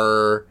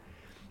guitar.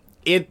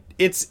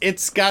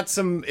 It's got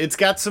some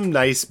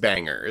nice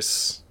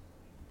bangers.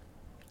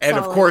 And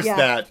of Solid, course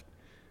yeah.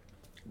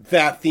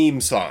 that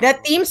theme song.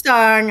 That theme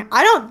song,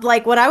 I don't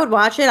like when I would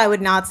watch it, I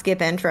would not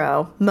skip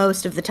intro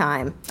most of the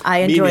time. I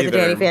enjoy the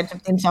Danny Phantom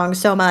theme song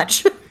so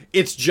much.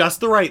 It's just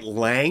the right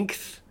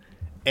length,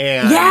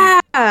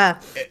 and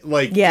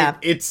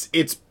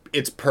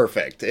it's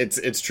perfect.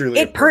 It's truly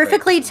it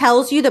perfectly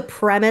tells you the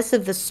premise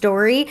of the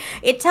story.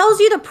 It tells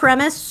you the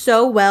premise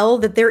so well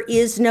that there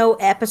is no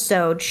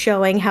episode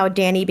showing how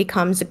Danny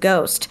becomes a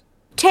ghost.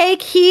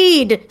 Take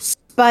heed,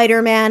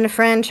 Spider-Man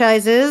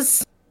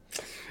franchises.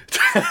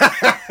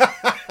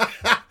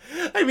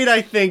 I mean,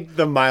 I think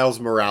the Miles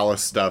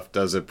Morales stuff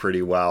does it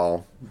pretty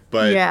well,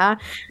 but yeah,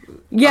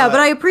 but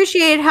I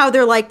appreciate how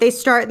they're like,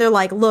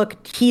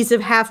 look, he's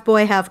a half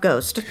boy, half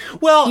ghost.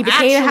 Well, he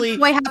became actually, a half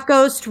boy, half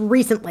ghost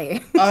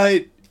recently.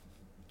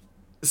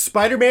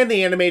 Spider-Man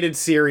the Animated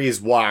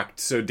Series walked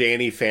so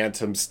Danny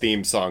Phantom's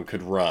theme song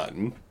could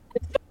run.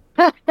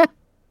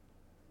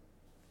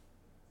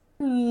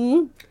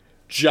 Mm.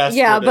 Just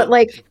Yeah, but gonna,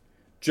 like,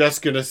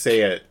 just gonna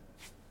say it.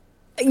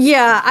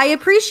 yeah, I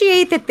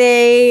appreciate that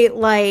they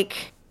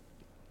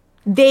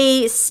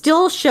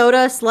still showed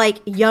us like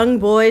young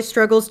boy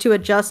struggles to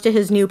adjust to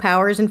his new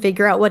powers and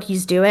figure out what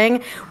he's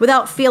doing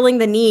without feeling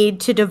the need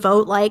to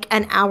devote like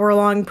an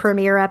hour-long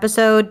premiere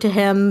episode to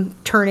him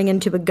turning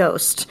into a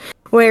ghost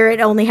where it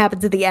only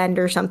happens at the end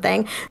or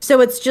something.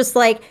 So it's just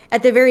like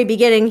at the very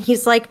beginning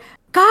he's like,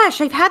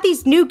 "Gosh, I've had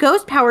these new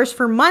ghost powers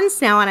for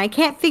months now and I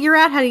can't figure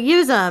out how to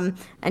use them."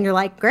 And you're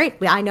like, "Great,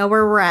 I know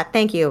where we're at.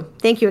 Thank you.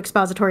 Thank you,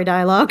 expository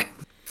dialogue."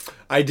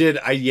 I did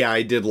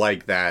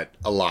like that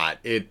a lot.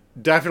 It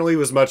definitely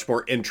was much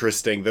more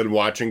interesting than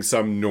watching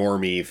some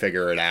normie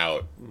figure it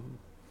out.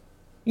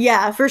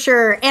 Yeah, for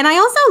sure. And I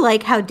also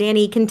like how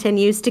Danny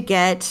continues to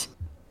get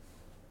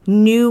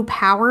new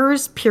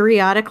powers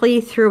periodically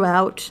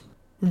throughout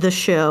the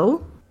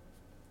show.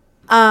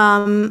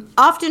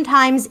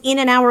 Oftentimes in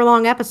an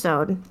hour-long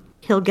episode,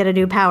 he'll get a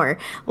new power.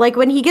 Like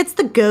when he gets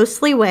the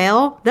ghostly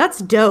whale, that's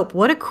dope.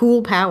 What a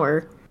cool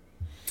power.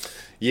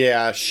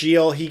 Yeah,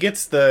 shield. He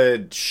gets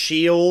the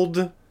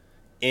shield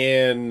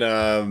in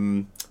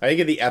I think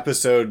in the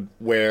episode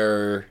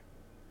where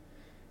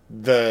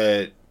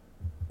the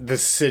the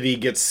city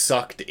gets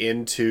sucked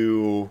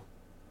into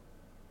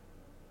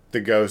the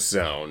ghost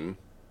zone.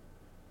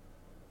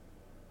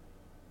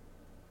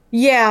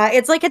 Yeah,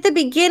 it's like at the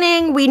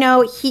beginning, we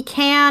know he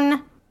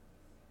can,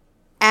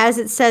 as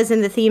it says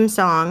in the theme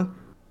song,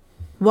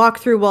 walk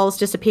through walls,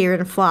 disappear,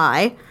 and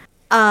fly.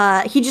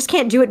 He just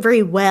can't do it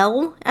very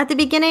well at the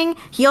beginning.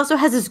 He also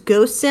has his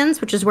ghost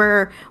sense, which is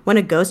where when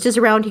a ghost is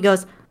around, he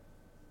goes,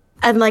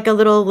 and like a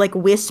little like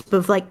wisp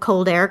of like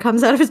cold air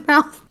comes out of his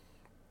mouth.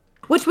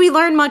 Which we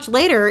learn much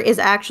later is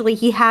actually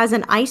he has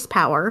an ice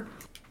power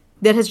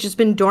that has just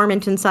been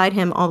dormant inside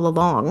him all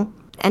along,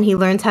 and he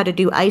learns how to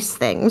do ice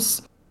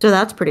things. So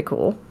that's pretty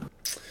cool.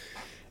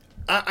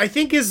 I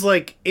think is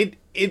like it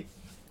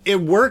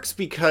works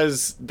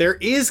because there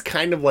is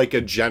kind of like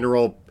a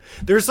general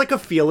there's like a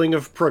feeling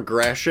of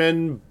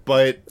progression,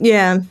 but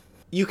Yeah.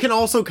 you can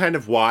also kind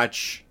of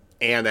watch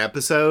an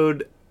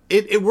episode.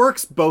 It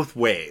works both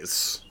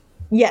ways,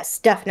 Yes,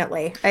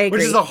 definitely. I agree.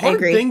 which is a I hard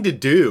agree. thing to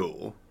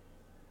do.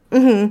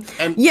 And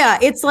Yeah,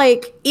 it's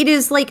like it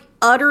is like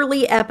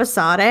utterly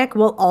episodic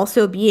while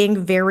also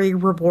being very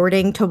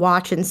rewarding to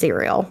watch in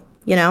serial,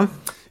 you know?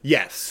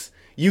 yes,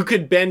 you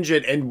could binge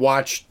it and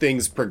watch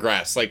things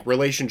progress, like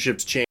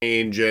relationships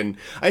change. And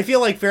I feel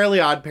like Fairly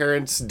Odd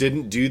Parents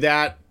didn't do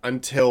that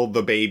until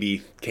the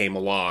baby came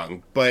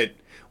along. But,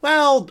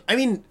 well, I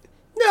mean,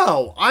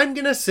 no, I'm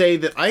going to say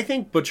that I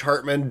think Butch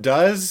Hartman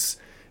does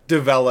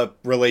develop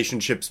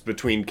relationships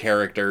between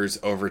characters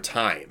over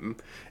time.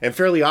 And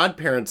Fairly Odd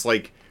Parents,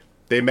 like,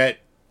 they met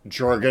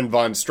Jorgen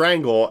von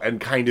Strangle and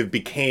kind of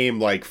became,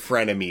 like,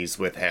 frenemies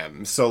with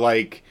him. So,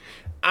 like,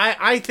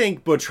 I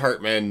think Butch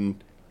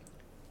Hartman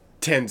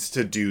tends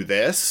to do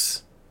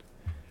this.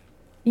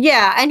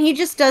 Yeah, and he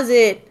just does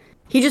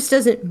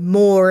it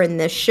more in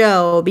this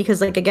show because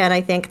like again,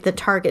 I think the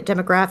target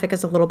demographic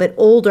is a little bit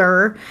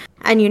older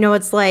and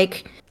it's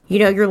like,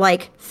 you're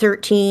like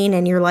 13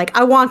 and you're like,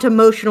 I want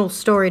emotional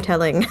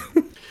storytelling.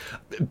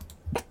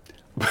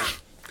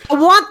 I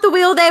want the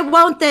will they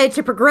won't they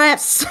to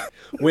progress.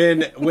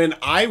 When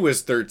I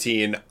was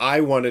 13,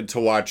 I wanted to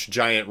watch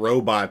giant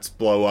robots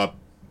blow up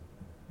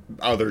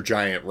other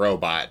giant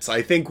robots.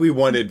 I think we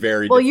wanted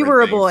very Well, different you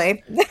were a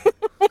things.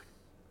 boy.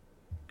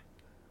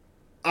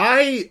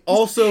 I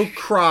also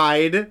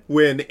cried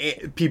when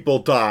people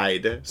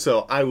died,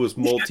 so I was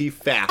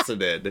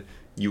multifaceted.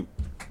 You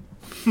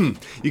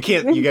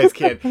can't, you guys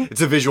can't,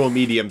 it's a visual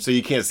medium, so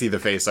you can't see the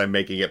face I'm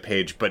making at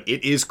Paige, but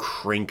it is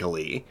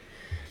crinkly.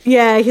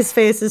 Yeah, his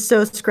face is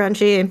so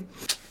scrunchy.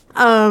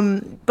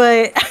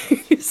 But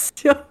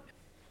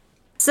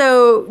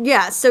so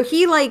yeah, so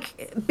he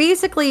like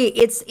basically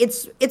it's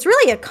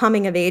really a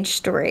coming of age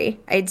story,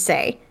 I'd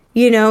say.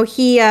 He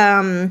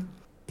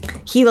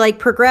like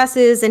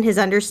progresses in his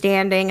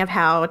understanding of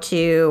how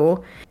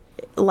to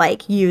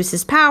like use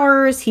his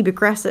powers. He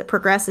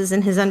progresses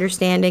in his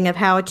understanding of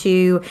how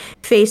to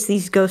face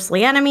these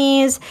ghostly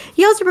enemies.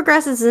 He also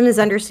progresses in his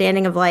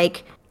understanding of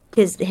like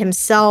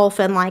himself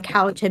and like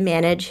how to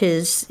manage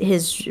his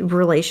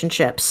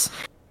relationships.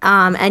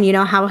 And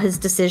how his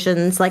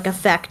decisions like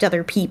affect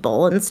other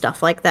people and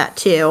stuff like that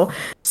too.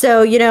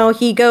 So,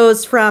 he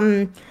goes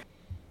from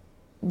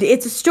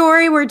it's a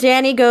story where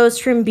Danny goes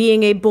from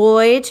being a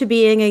boy to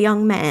being a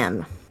young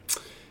man.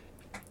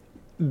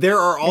 There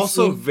are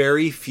also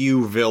very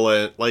few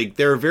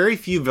there are very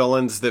few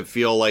villains that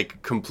feel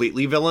like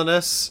completely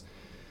villainous.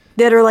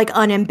 That are like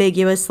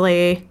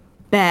unambiguously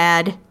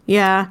bad.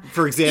 Yeah.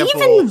 For example,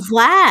 even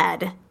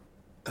Vlad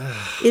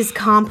is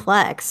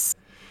complex.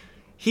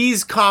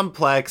 He's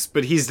complex,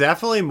 but he's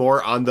definitely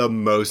more on the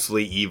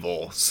mostly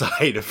evil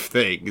side of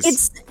things.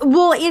 It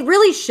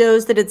really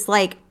shows that it's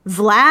like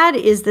Vlad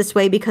is this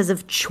way because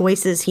of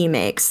choices he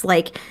makes.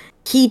 Like,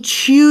 he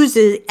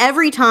chooses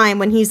every time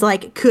when he's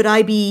like, should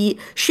I be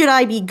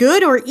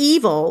good or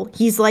evil?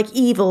 He's like,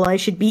 evil, I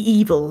should be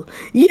evil.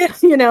 Yeah,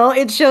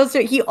 it shows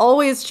that he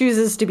always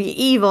chooses to be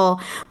evil,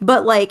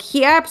 but like,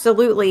 he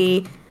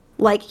absolutely,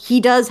 like, he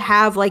does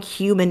have like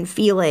human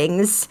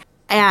feelings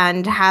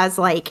and has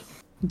like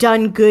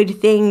done good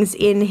things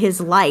in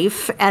his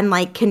life and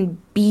like can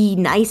be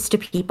nice to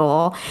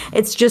people.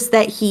 It's just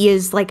that he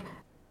is like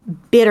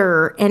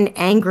bitter and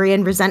angry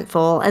and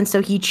resentful, and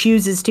so he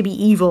chooses to be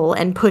evil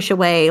and push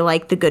away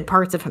like the good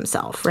parts of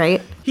himself,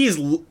 right? He's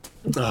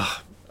He's a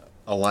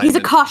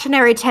alignment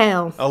cautionary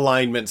tale.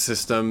 alignment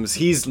systems.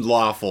 He's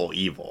lawful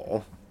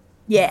evil.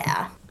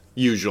 Yeah.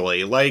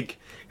 Usually. Like,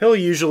 he'll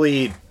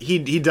usually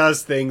he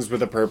does things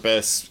with a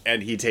purpose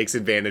and he takes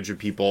advantage of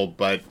people,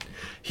 but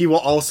he will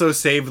also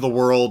save the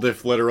world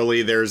if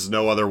literally there's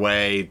no other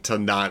way to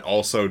not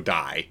also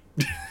die.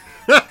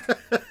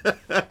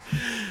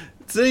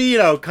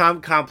 So,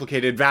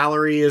 complicated.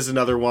 Valerie is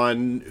another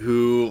one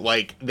who,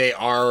 like, they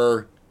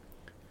are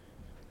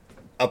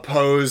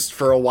opposed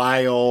for a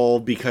while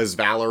because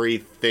Valerie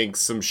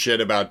thinks some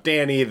shit about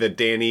Danny that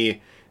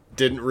Danny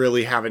didn't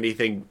really have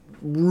anything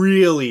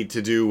really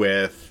to do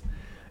with,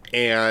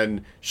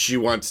 and she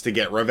wants to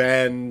get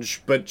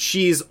revenge, but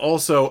she's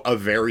also a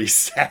very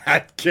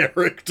sad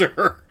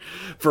character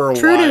for a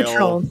True while.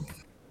 neutral.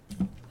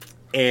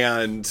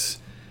 And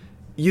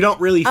you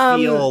don't really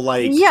feel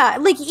like... Yeah,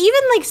 like,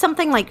 even like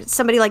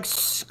somebody like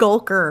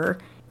Skulker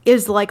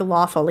is like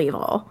lawful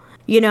evil.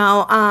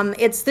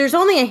 There's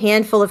only a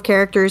handful of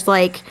characters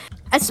like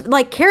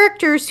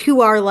characters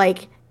who are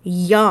like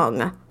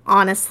young,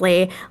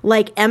 honestly,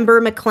 like Ember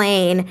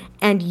McLean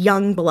and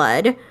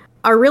Youngblood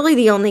are really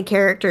the only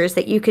characters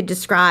that you could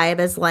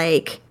describe as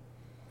like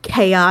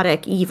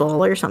chaotic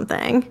evil or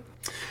something.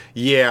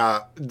 Yeah,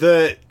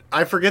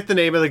 I forget the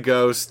name of the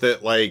ghost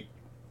that like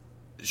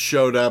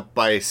showed up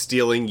by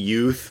stealing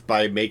youth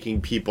by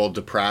making people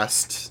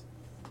depressed.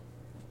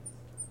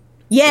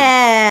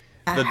 Yeah,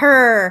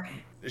 her.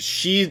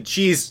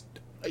 She's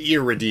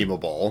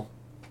irredeemable,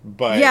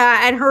 but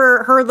yeah, and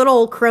her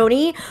little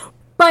crony.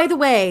 By the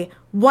way,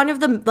 one of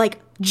the like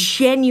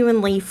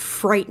genuinely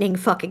frightening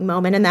fucking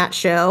moment in that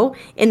show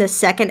in the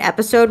second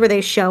episode where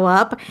they show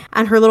up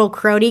and her little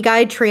crony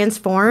guy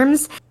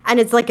transforms, and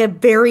it's like a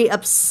very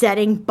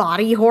upsetting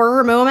body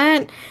horror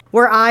moment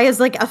where I,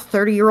 as like a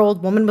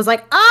 30-year-old woman, was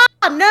like,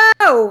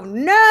 no.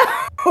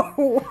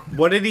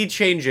 What did he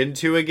change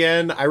into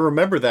again? I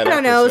remember that I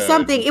don't know, episode.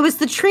 something. It was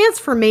the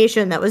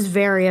transformation that was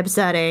very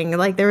upsetting.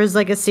 Like, there was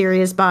like a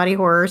serious body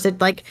horror. So,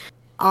 like,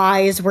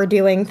 eyes were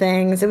doing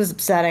things. It was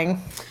upsetting.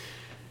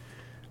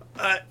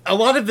 A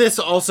lot of this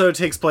also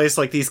takes place,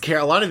 like,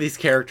 a lot of these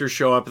characters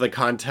show up in the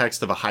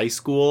context of a high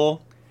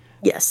school.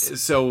 Yes.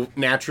 So,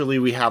 naturally,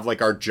 we have,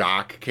 like, our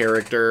jock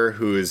character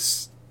who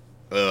is...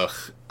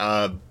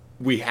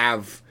 we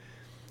have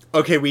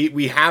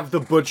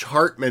the Butch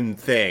Hartman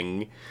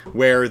thing,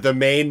 where the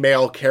main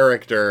male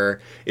character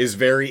is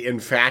very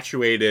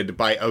infatuated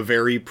by a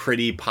very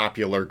pretty,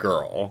 popular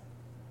girl.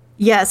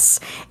 Yes.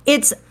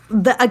 It's,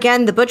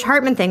 the Butch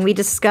Hartman thing. We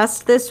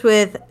discussed this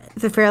with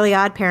the Fairly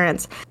Odd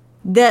Parents.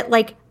 That,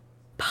 like,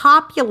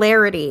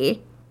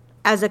 popularity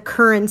as a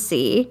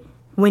currency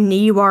when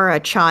you are a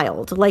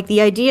child. Like, the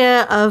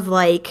idea of,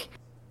 like,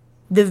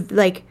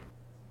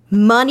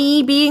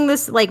 money being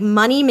this, like,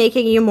 money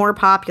making you more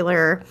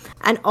popular,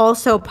 and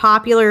also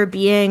popular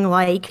being,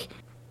 like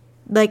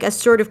a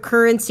sort of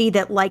currency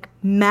that, like,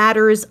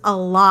 matters a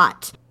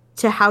lot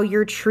to how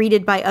you're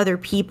treated by other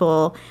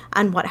people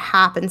and what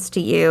happens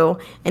to you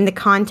in the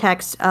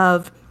context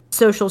of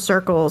social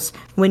circles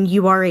when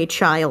you are a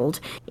child,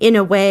 in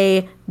a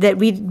way that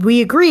we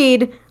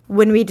agreed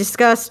when we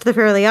discussed the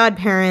Fairly Odd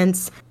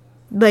Parents,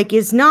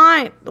 is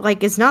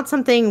not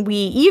something we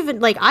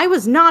even, like, I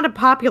was not a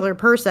popular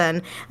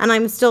person, and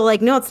I'm still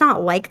like, no, it's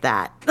not like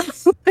that.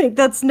 Like,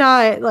 that's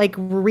not, like,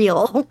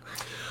 real.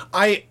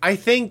 I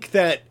think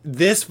that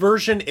this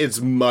version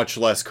is much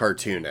less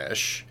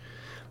cartoonish.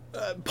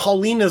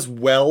 Paulina's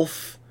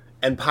wealth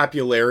and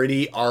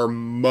popularity are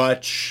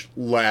much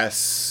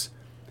less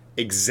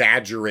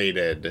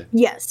exaggerated.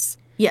 Yes.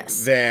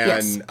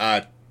 Than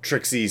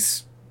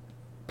Trixie's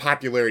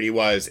popularity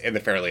was in the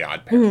Fairly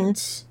Odd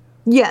Parents. Mm-hmm.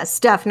 Yes,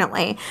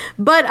 definitely.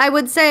 But I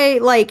would say,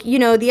 like,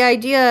 the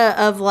idea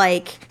of,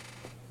 like,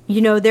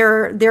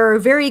 there are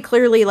very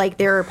clearly, like,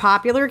 there are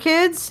popular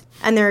kids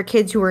and there are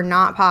kids who are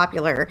not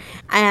popular,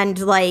 and,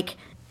 like,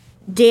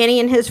 Danny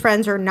and his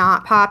friends are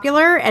not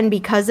popular, and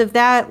because of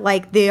that,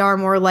 like, they are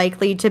more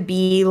likely to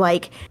be,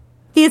 like,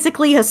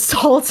 physically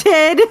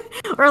assaulted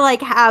or,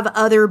 like, have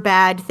other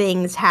bad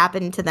things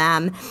happen to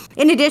them,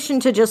 in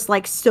addition to just,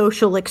 like,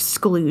 social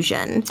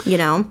exclusion,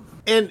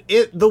 And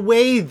the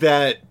way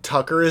that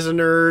Tucker is a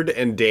nerd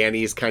and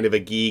Danny's kind of a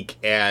geek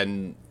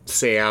and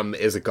Sam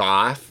is a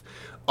goth,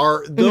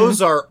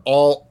 those are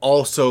all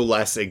also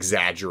less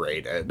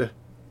exaggerated.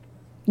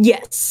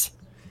 Yes,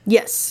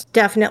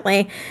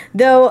 definitely.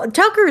 Though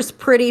Tucker's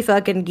pretty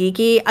fucking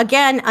geeky.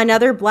 Again,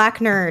 another black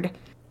nerd.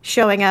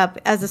 showing up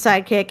as a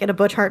sidekick in a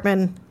Butch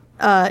Hartman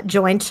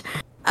joint.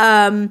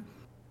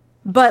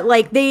 But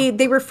like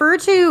they refer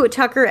to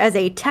Tucker as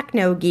a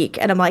techno geek,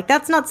 and I'm like,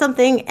 that's not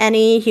something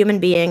any human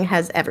being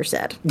has ever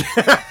said.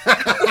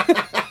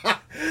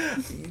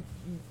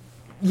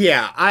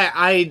 Yeah,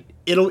 I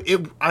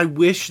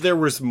wish there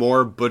was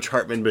more Butch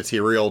Hartman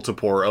material to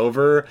pour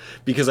over,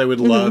 because I would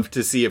love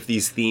to see if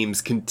these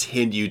themes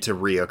continue to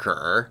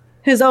reoccur.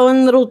 His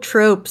own little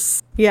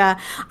tropes. Yeah.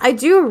 I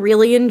do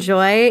really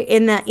enjoy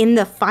in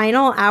the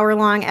final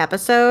hour-long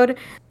episode,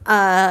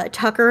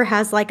 Tucker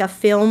has like a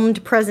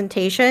filmed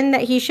presentation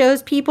that he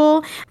shows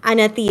people,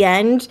 and at the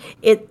end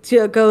it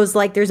goes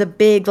like there's a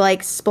big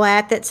like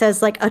splat that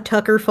says like a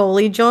Tucker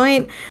Foley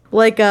joint,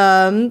 like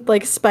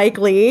Spike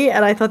Lee,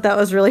 and I thought that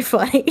was really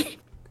funny.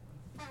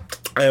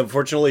 I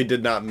unfortunately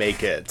did not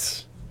make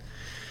it.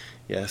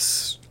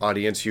 Yes,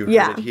 audience, you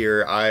heard it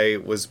here. I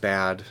was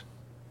bad.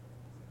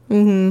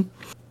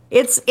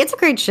 It's a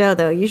great show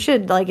though. You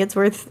should like it's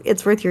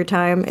worth your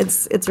time.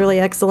 It's really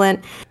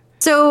excellent.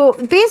 So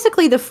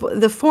basically, the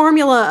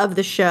formula of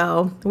the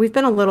show, we've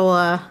been a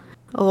little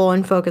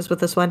unfocused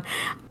with this one.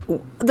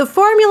 The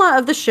formula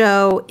of the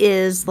show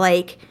is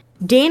like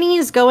Danny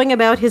is going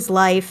about his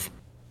life.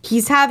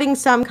 He's having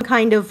some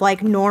kind of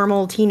like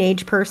normal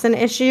teenage person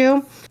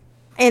issue,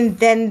 and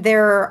then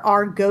there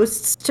are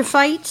ghosts to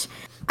fight,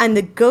 and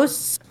the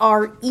ghosts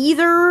are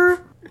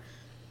either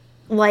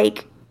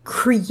like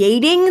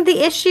creating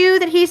the issue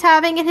that he's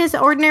having in his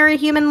ordinary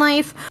human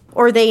life,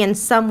 or they in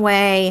some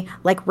way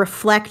like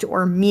reflect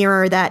or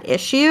mirror that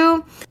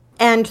issue.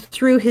 And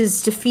through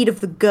his defeat of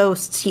the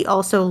ghosts, he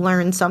also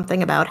learns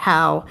something about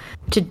how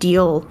to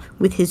deal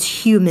with his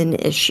human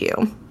issue.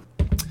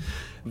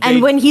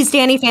 And when he's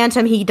Danny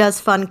Phantom, he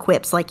does fun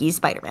quips like he's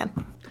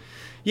Spider-Man.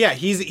 Yeah,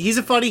 he's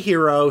a funny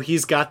hero.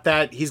 He's got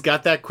that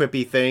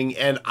quippy thing,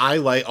 and I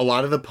like a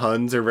lot of the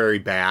puns are very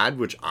bad,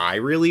 which I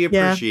really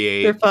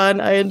appreciate. Yeah, they're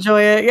fun. I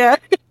enjoy it. Yeah.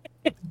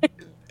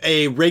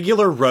 A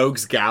regular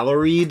rogues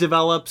gallery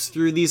develops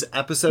through these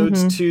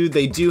episodes too.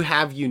 They do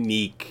have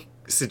unique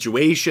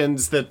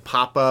situations that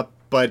pop up,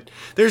 but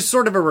there's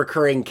sort of a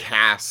recurring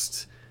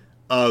cast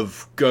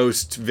of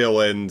ghost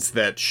villains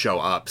that show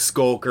up.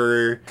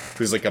 Skulker,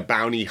 who's like a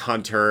bounty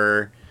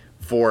hunter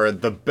for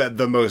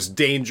the most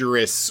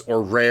dangerous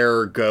or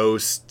rare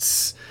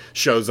ghosts,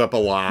 shows up a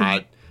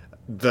lot.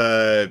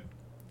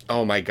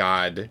 Oh my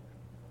god,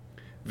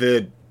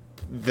 the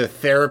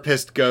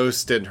therapist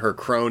ghost and her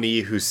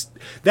crony,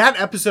 that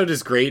episode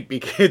is great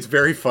because it's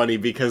very funny,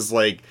 because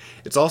like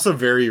it's also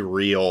very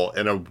real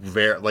and a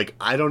very like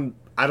I don't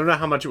know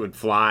how much it would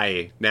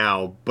fly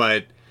now,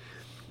 but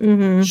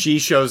she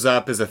shows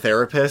up as a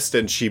therapist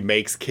and she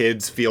makes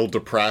kids feel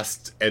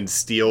depressed and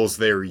steals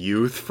their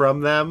youth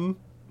from them.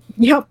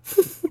 Yep.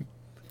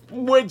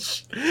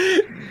 Which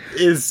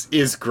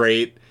is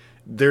great.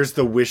 There's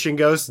the wishing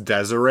ghost,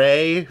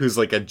 Desiree, who's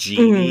like a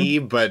genie,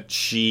 but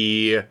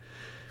she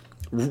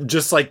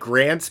just like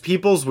grants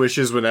people's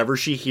wishes whenever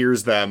she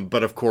hears them.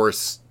 But of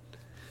course,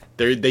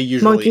 they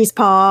usually monkey's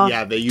paw.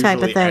 Yeah, they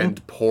usually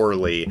end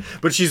poorly.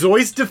 But she's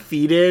always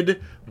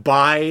defeated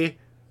by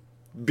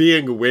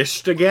being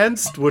wished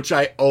against, which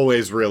I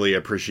always really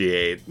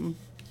appreciate.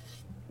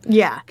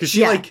 Yeah, because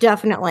she like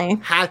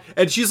definitely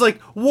and she's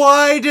like,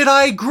 why did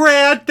I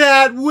grant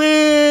that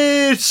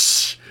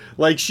wish?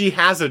 Like she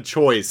has a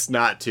choice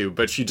not to,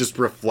 but she just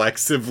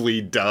reflexively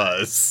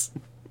does.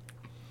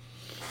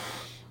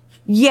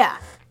 Yeah,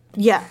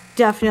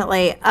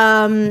 definitely.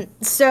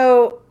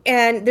 So,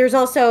 and there's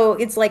also,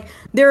 it's like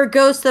there are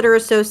ghosts that are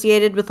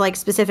associated with like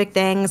specific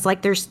things.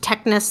 Like there's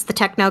Technus, the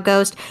techno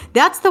ghost.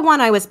 That's the one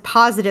I was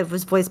positive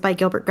was voiced by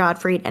Gilbert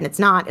Gottfried, and it's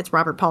not. It's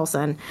Robert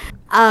Paulson.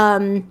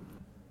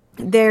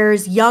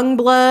 There's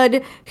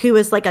Youngblood, who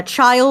is like a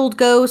child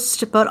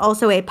ghost, but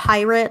also a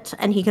pirate,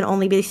 and he can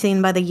only be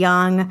seen by the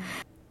young.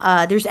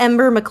 There's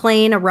Ember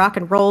McLean, a rock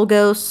and roll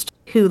ghost,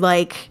 who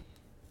like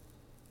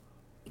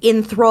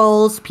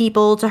enthralls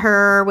people to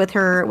her with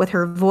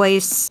her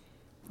voice.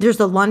 There's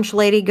the lunch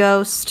lady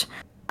ghost.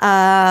 There's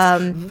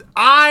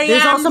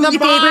also the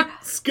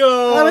box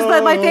ghost. That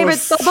was my favorite.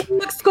 The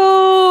box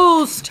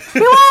ghost.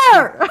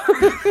 Beware!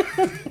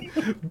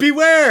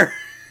 Beware!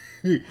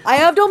 I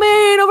have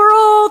domain over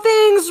all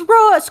things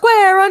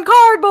square on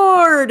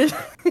cardboard.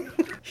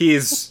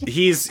 He's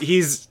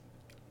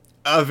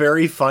a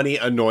very funny,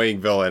 annoying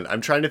villain.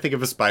 I'm trying to think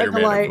of a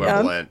Spider-Man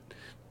equivalent.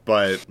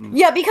 But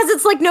yeah, because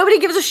it's like nobody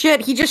gives a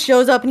shit. He just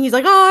shows up and he's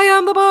like, I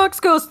am the box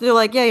ghost. They're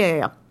like,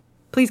 yeah.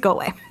 Please go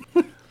away.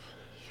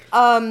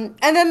 And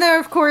then there,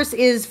 of course,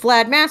 is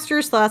Vlad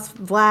Masters /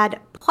 Vlad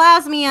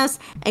Plasmius,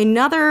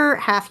 another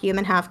half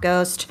human, half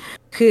ghost,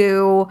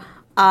 who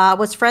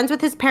was friends with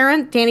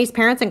Danny's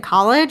parents in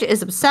college,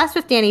 is obsessed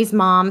with Danny's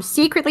mom,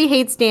 secretly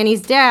hates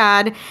Danny's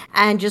dad,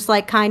 and just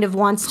like kind of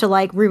wants to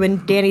like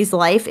ruin Danny's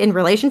life in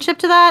relationship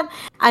to that,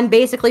 and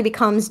basically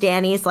becomes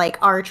Danny's like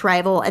arch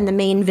rival and the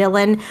main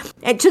villain.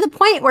 And to the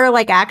point where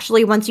like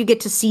actually once you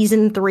get to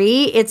season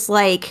 3, it's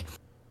like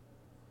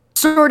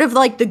sort of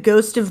like the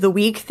ghost of the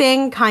week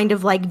thing kind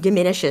of like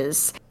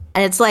diminishes.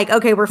 And it's like,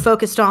 okay, we're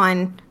focused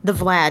on the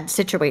Vlad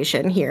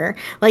situation here.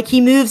 Like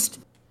he moves.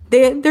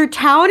 Their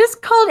town is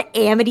called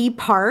Amity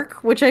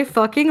Park, which I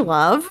fucking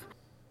love.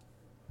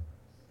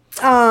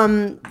 For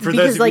those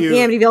Because of like the you,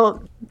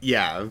 Amityville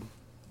yeah,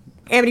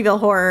 Amityville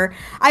Horror.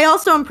 I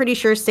also am pretty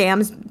sure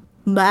Sam's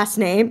last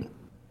name,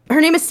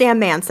 her name is Sam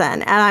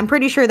Manson, and I'm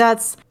pretty sure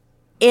that's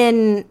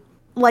in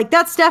like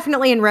that's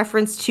definitely in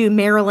reference to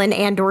Marilyn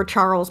and or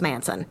Charles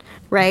Manson,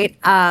 right?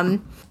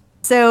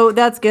 So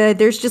that's good.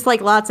 There's just like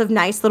lots of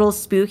nice little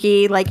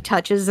spooky like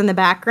touches in the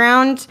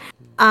background.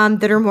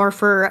 That are more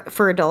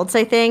for adults,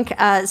 I think.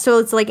 So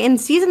it's like in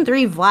season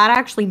 3, Vlad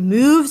actually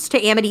moves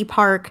to Amity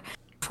Park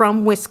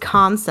from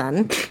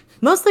Wisconsin.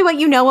 Mostly what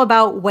you know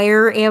about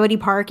where Amity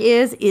Park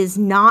is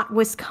not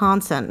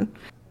Wisconsin.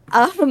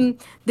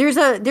 There's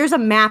a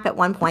map at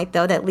one point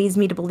though that leads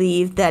me to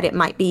believe that it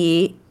might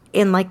be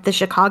in like the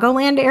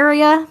Chicagoland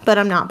area, but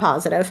I'm not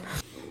positive.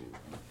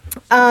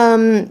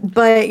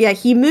 But yeah,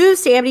 he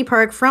moves to Amity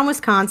Park from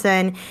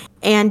Wisconsin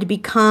and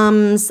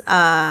becomes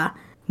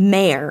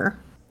mayor.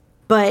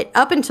 But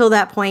up until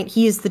that point,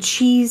 he is the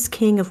cheese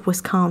king of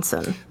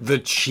Wisconsin. the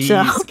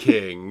Cheese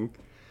King.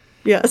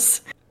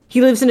 Yes. He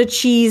lives in a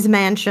cheese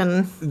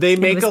mansion They in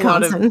make a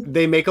lot of Wisconsin.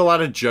 they make a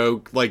lot of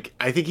joke. Like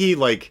I think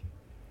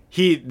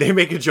they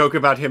make a joke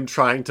about him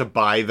trying to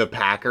buy the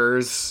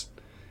Packers,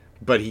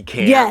 but he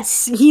can't.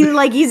 Yes,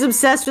 he's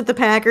obsessed with the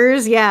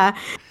Packers. Yeah.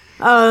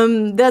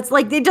 That's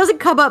like it doesn't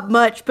come up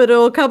much, but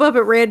it'll come up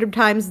at random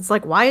times. It's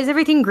like, why is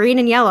everything green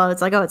and yellow?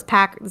 It's like, oh, it's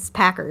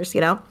Packers,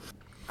 you know?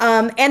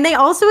 And they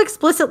also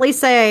explicitly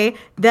say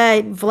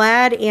that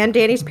Vlad and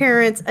Danny's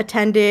parents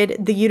attended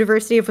the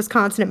University of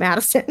Wisconsin at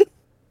Madison.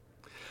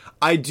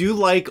 I do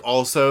like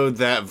also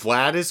that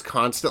Vlad is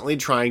constantly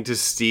trying to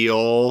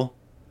steal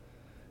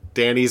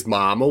Danny's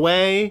mom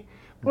away,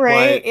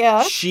 Right, but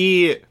yeah.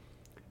 she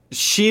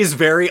is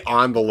very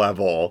on the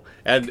level,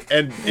 and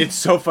it's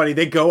so funny.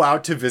 They go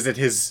out to visit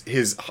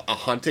his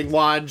hunting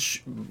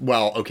lodge.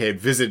 Well, okay,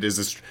 visit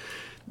is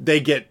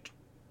they get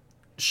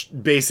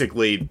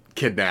basically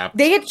kidnapped.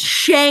 They get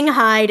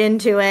shanghaied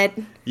into it.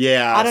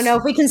 Yeah, I don't know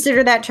if we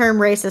consider that term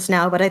racist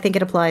now, but I think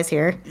it applies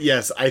here.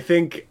 Yes, I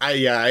think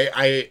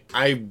I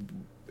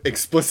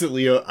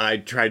explicitly I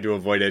tried to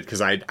avoid it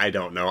because I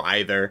don't know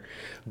either,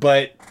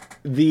 but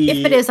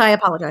If it is, I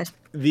apologize.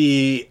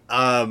 the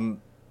and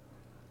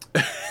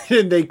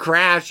they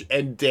crash,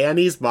 and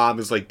Danny's mom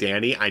is like,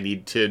 Danny, I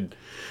need to.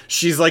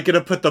 She's like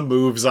gonna put the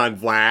moves on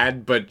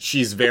Vlad, but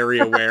she's very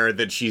aware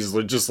that she's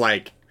just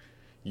like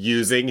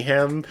using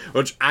him,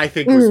 which I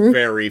think was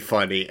very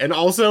funny and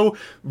also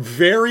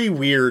very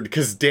weird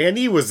because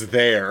Danny was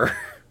there.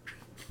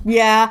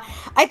 Yeah,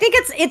 I think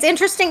it's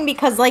interesting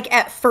because like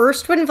at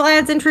first when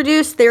Vlad's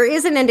introduced, there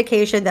is an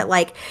indication that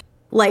like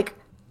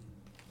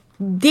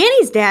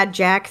Danny's dad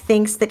Jack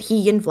thinks that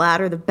he and Vlad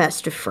are the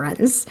best of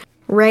friends,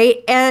 right?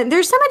 And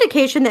there's some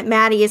indication that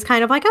Maddie is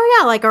kind of like, oh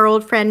yeah, like our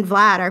old friend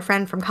Vlad, our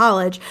friend from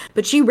college,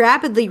 but she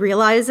rapidly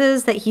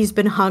realizes that he's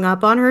been hung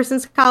up on her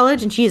since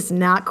college and she is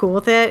not cool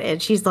with it,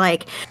 and she's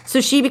like,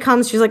 so she's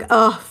like,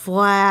 oh,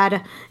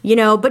 Vlad, you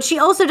know, but she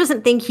also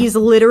doesn't think he's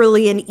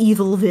literally an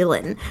evil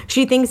villain.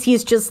 She thinks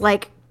he's just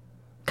like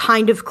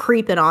kind of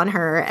creeping on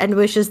her and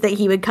wishes that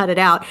he would cut it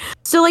out.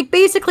 So like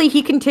basically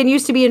he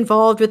continues to be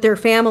involved with their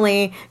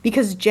family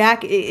because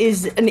Jack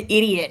is an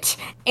idiot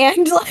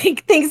and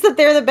like thinks that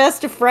they're the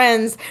best of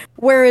friends,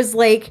 whereas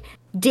like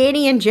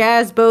Danny and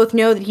Jazz both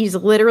know that he's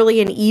literally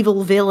an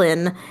evil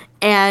villain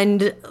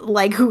and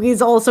like who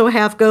is also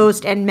half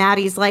ghost, and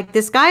Maddie's like,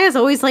 this guy is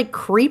always like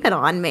creeping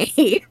on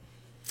me.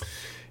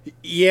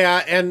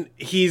 Yeah, and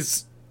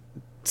he's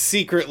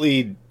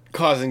secretly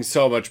causing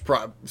so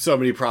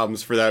many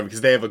problems for them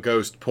because they have a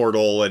ghost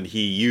portal and he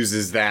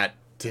uses that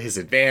to his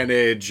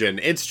advantage, and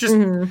it's just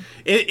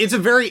it's a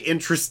very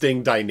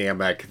interesting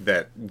dynamic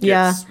that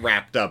gets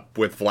wrapped up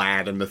with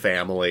Vlad and the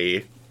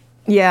family.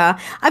 Yeah,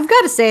 I've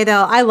got to say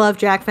though, I love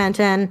Jack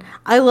Fenton.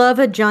 I love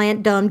a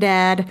giant dumb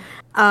dad.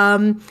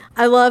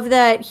 I love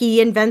that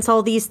he invents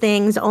all these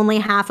things, only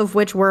half of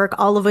which work,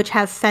 all of which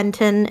have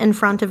Fenton in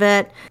front of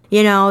it.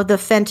 You know, the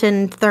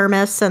Fenton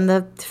thermos and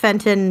the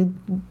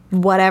Fenton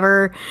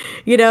whatever,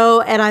 you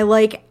know, and I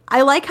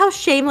like how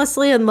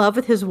shamelessly in love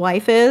with his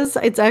wife is.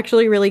 It's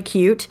actually really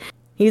cute.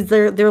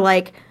 They're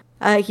like,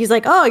 he's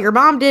like, oh, your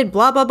mom did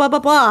blah, blah, blah, blah,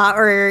 blah.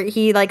 Or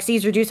he like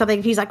sees her do something.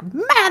 And he's like,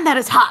 man, that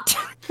is hot.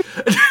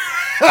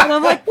 And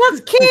I'm like,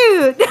 that's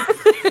cute.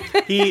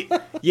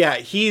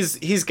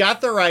 He's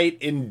got the right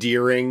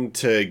endearing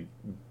to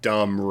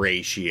dumb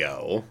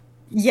ratio.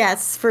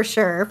 Yes, for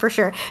sure.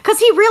 Because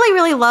he really,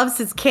 really loves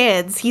his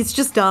kids. He's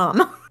just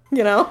dumb,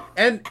 you know?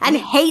 And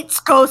hates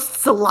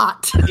ghosts a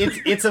lot.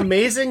 It's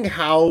amazing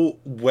how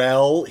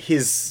well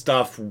his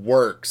stuff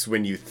works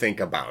when you think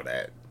about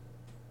it.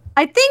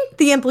 I think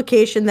the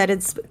implication that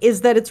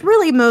is that it's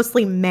really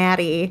mostly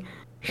Maddie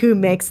who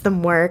makes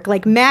them work.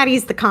 Like,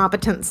 Maddie's the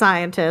competent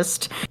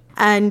scientist,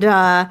 and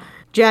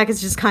Jack is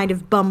just kind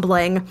of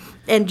bumbling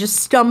and just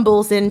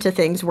stumbles into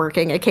things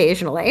working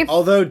occasionally.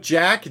 Although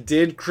Jack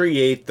did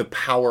create the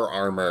power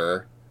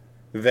armor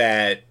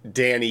that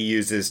Danny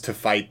uses to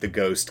fight the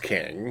Ghost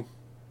King.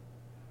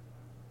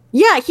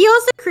 Yeah, he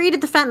also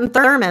created the Fenton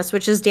thermos,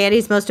 which is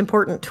Danny's most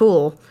important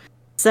tool.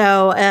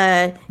 So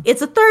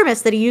it's a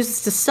thermos that he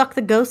uses to suck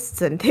the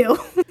ghosts into.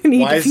 And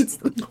he defeats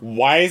them.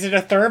 Why is it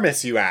a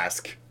thermos, you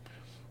ask?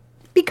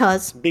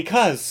 Because.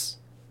 Because.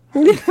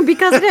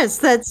 Because it is.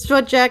 That's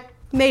what Jack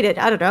made it.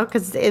 I don't know,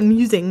 because it's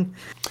amusing,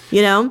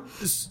 you know?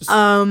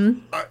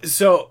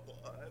 So,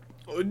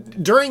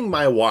 during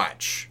my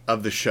watch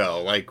of the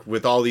show, like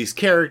with all these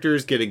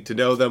characters, getting to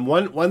know them,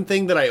 one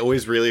thing that I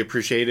always really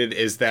appreciated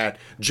is that,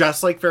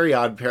 just like Fairly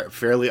Odd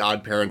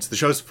Parents, the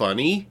show's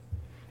funny.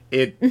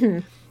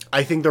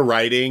 I think the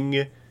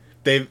writing,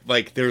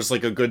 there's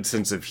like a good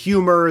sense of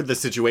humor. The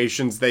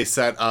situations they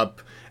set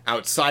up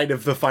outside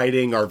of the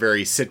fighting are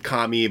very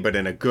sitcom-y, but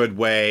in a good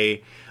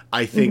way.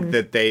 I think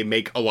that they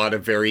make a lot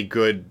of very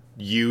good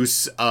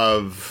use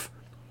of...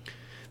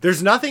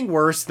 There's nothing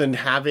worse than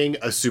having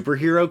a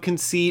superhero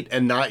conceit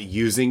and not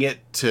using it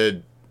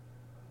to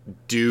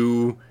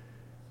do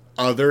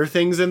other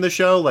things in the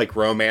show, like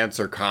romance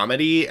or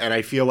comedy, and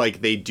I feel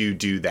like they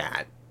do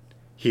that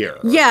here.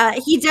 Yeah,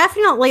 he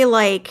definitely,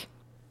 like...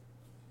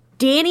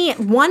 Danny,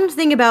 one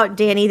thing about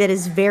Danny that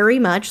is very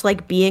much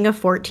like being a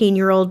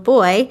 14-year-old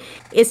boy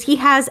is he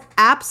has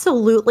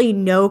absolutely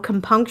no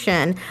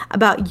compunction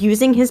about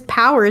using his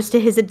powers to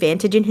his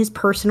advantage in his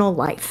personal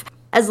life.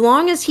 As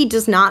long as he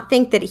does not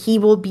think that he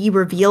will be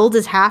revealed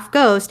as half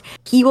ghost,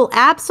 he will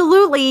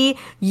absolutely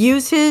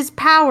use his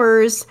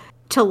powers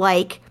to,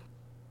 like,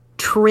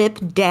 trip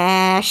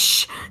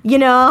dash, you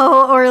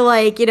know, or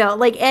like, you know,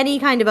 like any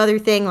kind of other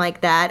thing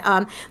like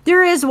that.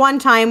 There is one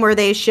time where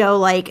they show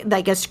like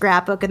a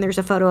scrapbook and there's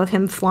a photo of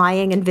him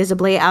flying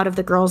invisibly out of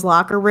the girls'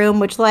 locker room,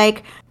 which,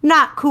 like,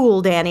 not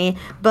cool, Danny,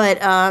 but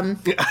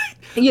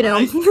you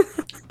know.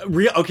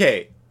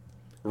 Okay.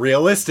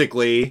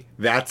 Realistically,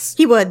 that's...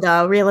 He would,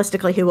 though.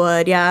 Realistically, he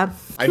would, yeah.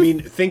 I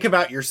mean, think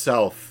about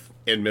yourself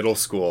in middle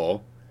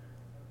school.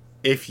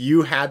 If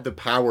you had the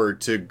power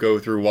to go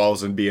through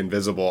walls and be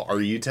invisible,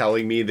 are you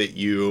telling me that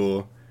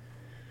you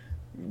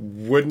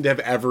wouldn't have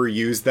ever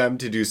used them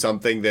to do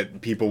something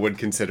that people would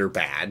consider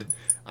bad?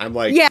 I'm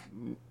like... Yeah,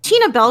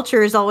 Tina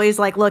Belcher is always,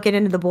 like, looking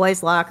into the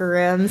boys' locker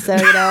room, so,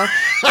 you know...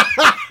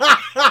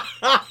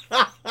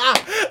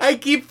 I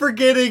keep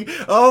forgetting.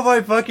 Oh,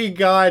 my fucking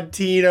God,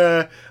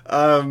 Tina.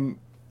 I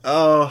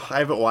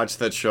haven't watched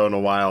that show in a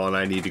while, and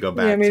I need to go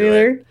back me to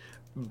neither. it.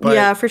 But,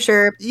 yeah, for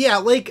sure. Yeah,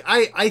 like,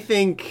 I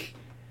think...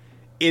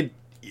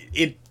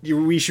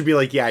 we should be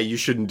like, yeah, you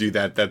shouldn't do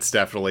that. That's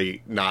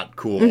definitely not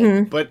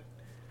cool. But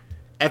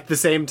at the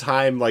same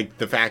time, like,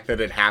 the fact that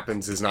it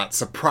happens is not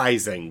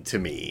surprising to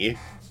me.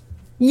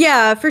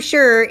 Yeah, for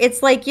sure.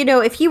 It's like, you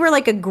know, if he were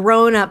like a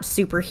grown-up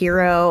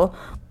superhero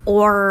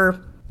or,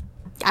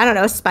 I don't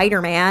know,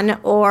 Spider-Man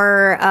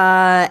or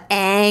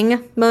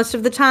Aang most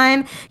of the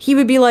time, he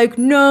would be like,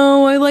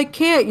 no, I, like,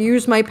 can't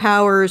use my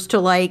powers to,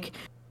 like,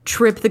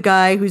 trip the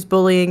guy who's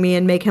bullying me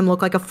and make him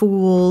look like a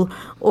fool,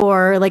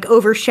 or like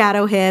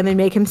overshadow him and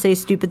make him say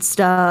stupid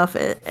stuff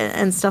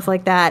and stuff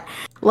like that.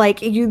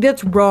 Like,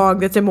 that's wrong.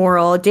 That's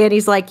immoral.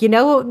 Danny's like, you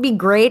know what would be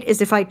great is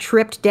if I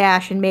tripped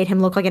Dash and made him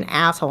look like an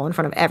asshole in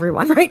front of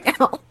everyone right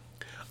now.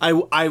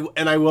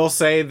 I will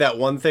say that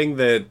one thing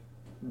that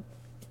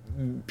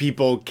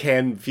people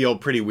can feel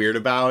pretty weird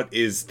about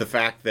is the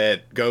fact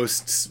that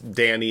ghosts,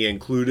 Danny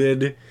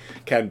included,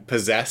 can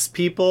possess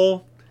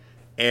people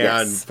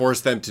and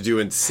force them to do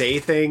and say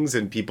things,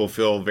 and people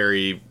feel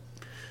very,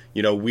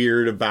 you know,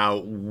 weird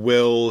about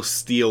Will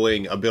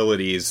stealing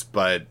abilities,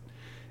 but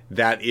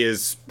that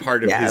is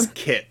part of his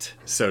kit,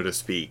 so to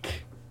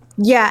speak.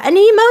 Yeah, and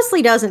he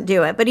mostly doesn't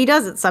do it, but he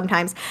does it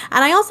sometimes.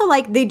 And I also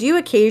like, they do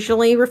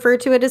occasionally refer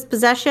to it as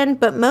possession,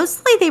 but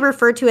mostly they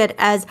refer to it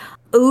as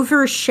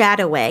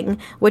overshadowing,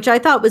 which I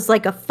thought was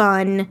like a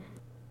fun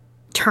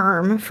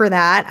term for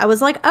that. I was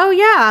like, oh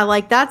yeah,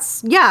 like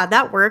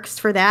that works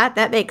for that.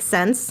 That makes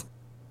sense.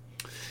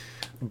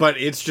 But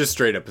it's just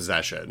straight up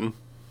possession.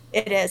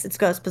 It is. It's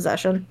ghost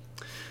possession.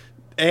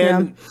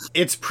 And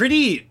it's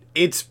pretty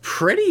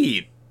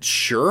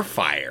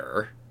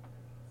surefire.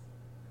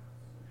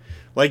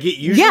 Like, it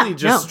usually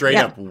straight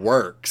up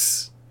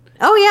works.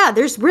 Oh yeah,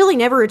 there's really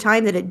never a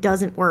time that it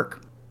doesn't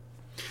work.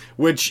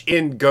 Which,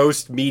 in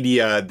ghost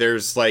media,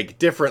 there's, like,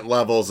 different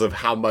levels of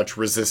how much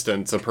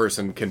resistance a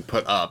person can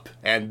put up.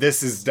 And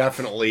this is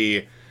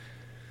definitely...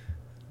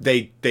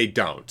 They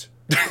don't.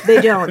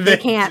 They don't. They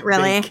can't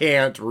really. They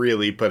can't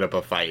really put up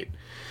a fight.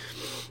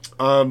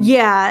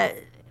 Yeah.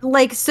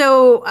 Like,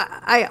 so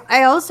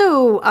I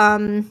also,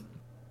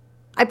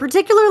 I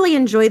particularly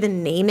enjoy the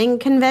naming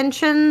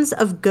conventions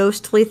of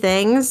ghostly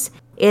things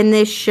in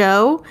this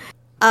show.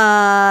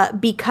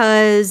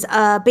 Because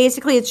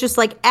basically it's just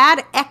like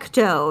add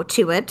ecto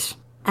to it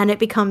and it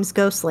becomes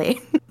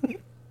ghostly.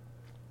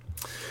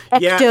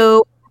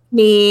 Ecto,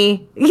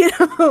 me, you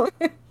know.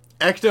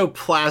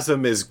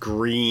 Ectoplasm is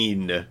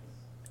green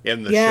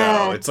in the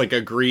show. It's like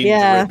a green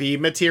drippy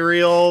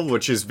material,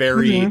 which is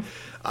very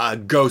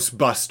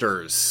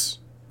Ghostbusters.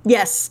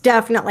 Yes,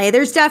 definitely.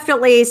 There's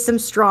definitely some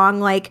strong,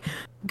 like,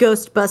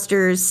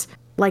 Ghostbusters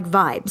like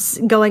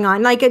vibes going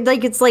on. Like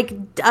it's like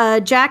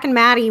Jack and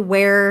Maddie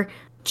wear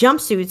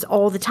jumpsuits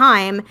all the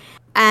time,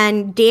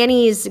 and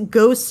Danny's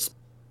ghost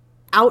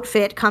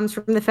outfit comes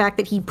from the fact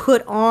that he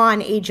put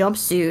on a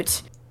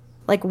jumpsuit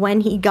like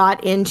when he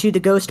got into the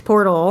ghost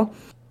portal,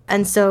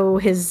 and so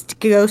his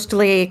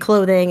ghostly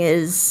clothing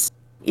is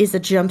a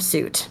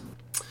jumpsuit.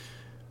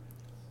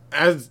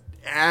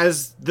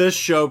 As this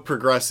show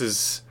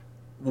progresses,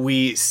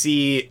 we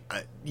see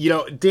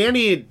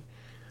Danny.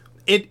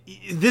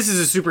 This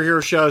is a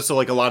superhero show, so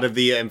like a lot of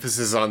the emphasis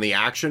is on the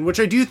action, which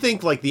I do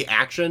think like the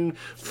action,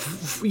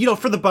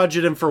 for the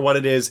budget and for what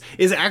it is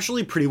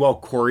actually pretty well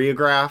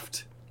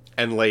choreographed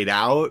and laid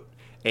out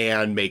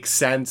and makes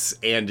sense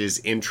and is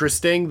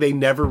interesting. They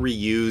never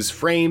reuse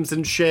frames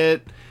and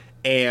shit,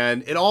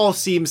 and it all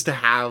seems to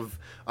have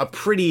a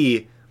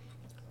pretty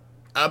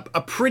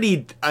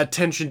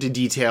attention to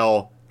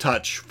detail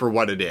touch for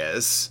what it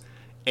is.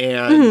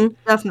 And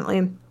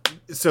definitely.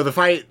 So the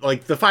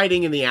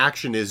fighting and the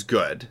action is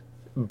good.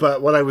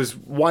 But what I was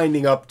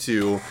winding up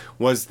to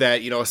was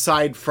that,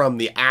 aside from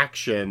the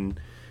action,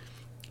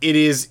 it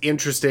is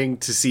interesting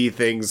to see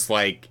things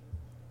like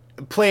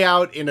play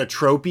out in a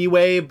tropey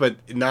way, but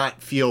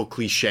not feel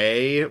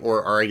cliche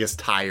or I guess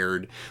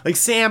tired. Like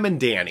Sam and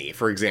Danny,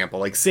 for example.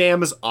 Like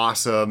Sam is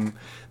awesome.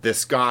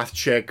 This goth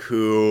chick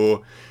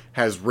who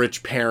has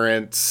rich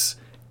parents,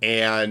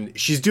 and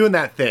she's doing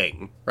that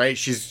thing, right?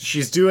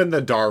 She's doing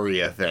the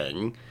Daria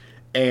thing.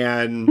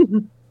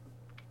 And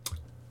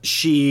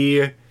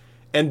she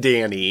and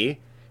Danny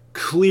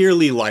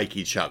clearly like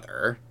each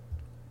other,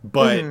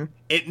 but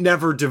it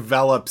never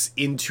develops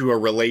into a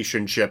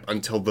relationship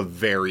until the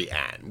very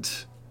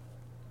end.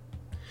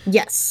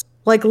 Yes.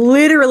 Like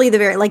literally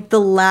the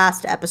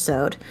last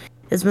episode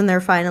is when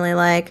they're finally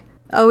like,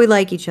 oh, we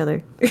like each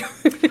other.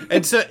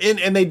 And so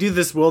and they do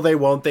this will they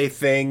won't they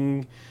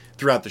thing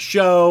throughout the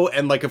show,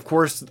 and like of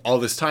course all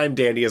this time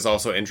Danny is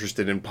also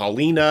interested in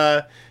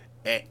Paulina.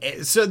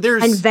 So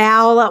there's and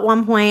Val at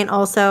one point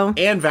also.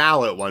 And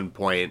Val at one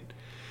point.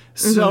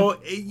 So,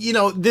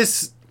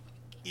 this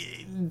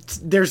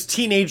there's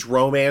teenage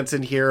romance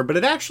in here, but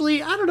it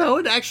actually, I don't know,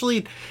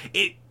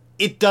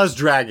 it does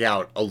drag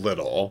out a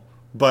little,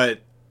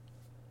 but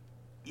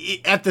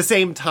at the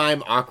same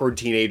time, awkward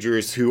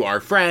teenagers who are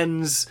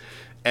friends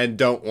and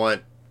don't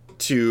want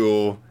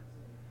to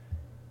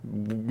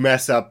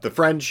mess up the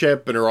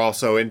friendship and are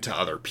also into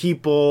other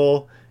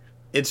people.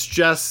 It's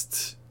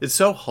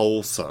so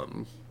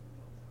wholesome.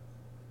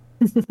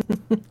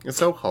 It's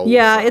so wholesome.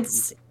 Yeah,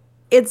 it's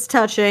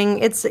touching.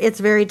 It's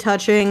very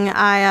touching.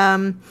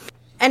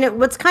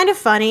 What's kind of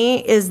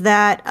funny is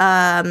that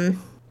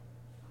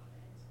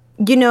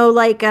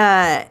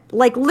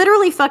like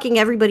literally fucking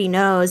everybody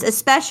knows,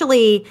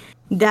 especially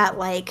that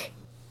like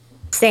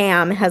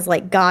Sam has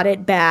like got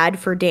it bad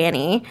for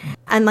Danny,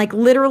 and like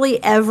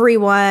literally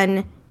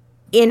everyone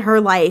in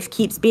her life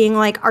keeps being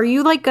like, are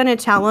you like gonna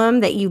tell him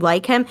that you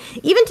like him?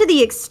 Even to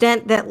the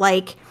extent that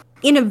like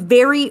in a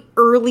very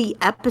early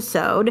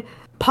episode,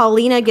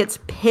 Paulina gets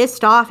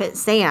pissed off at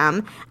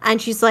Sam and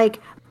she's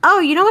like, oh,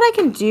 you know what I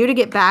can do to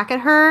get back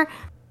at her?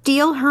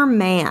 Steal her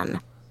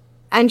man.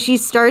 And she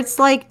starts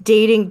like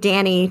dating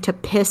Danny to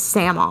piss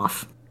Sam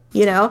off,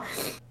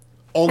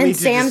 and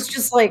Sam's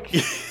just like,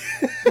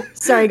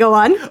 sorry, go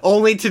on.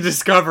 Only to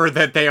discover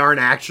that they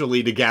aren't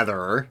actually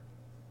together.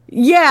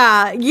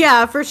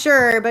 Yeah, for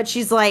sure. But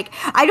she's like,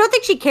 I don't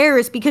think she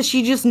cares because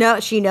she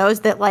knows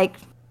that like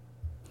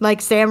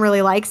Sam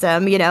really likes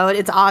him,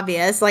 it's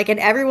obvious. Like, and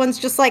everyone's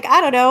just like,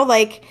 I don't know,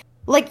 like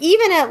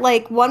even at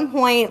like one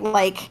point,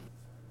 like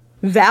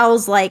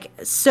Val's like,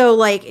 so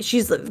like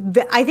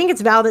I think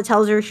it's Val that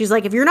tells her, she's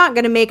like, if you're not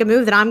going to make a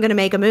move, then I'm going to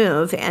make a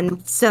move.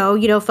 And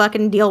so,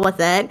 fucking deal with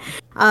it.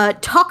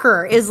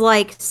 Tucker is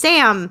like,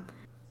 Sam,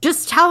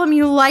 just tell him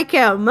you like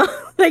him.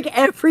 Like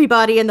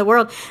everybody in the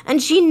world.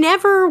 And she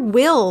never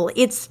will.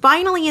 It's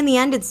finally in the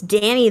end, it's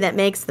Danny that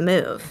makes the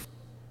move.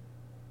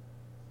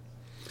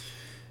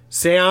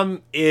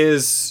 Sam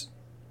is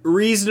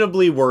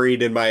reasonably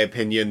worried, in my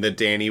opinion, that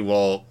Danny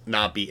will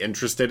not be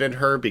interested in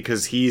her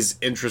because he's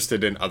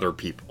interested in other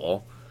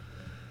people.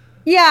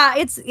 Yeah,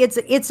 it's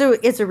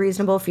a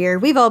reasonable fear.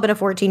 We've all been a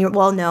 14-year-old.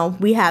 Well, no,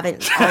 we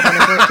haven't all been a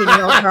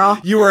 14-year-old girl.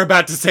 You were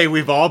about to say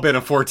we've all been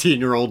a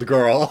 14-year-old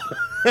girl.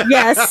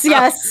 Yes.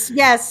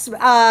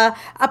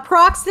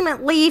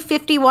 Approximately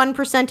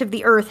 51% of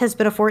the Earth has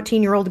been a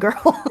 14-year-old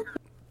girl.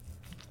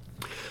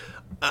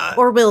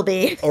 Or will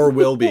be.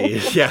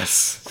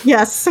 Yes.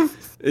 Yes.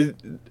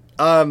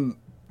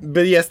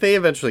 But yes, they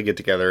eventually get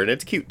together, and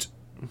it's cute.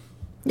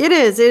 It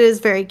is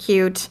very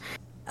cute.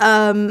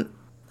 I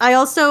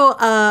also,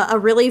 a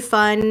really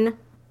fun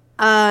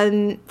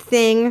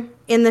thing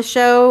in the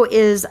show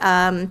is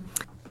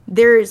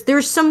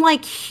there's some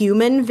like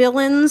human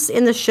villains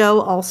in the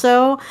show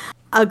also,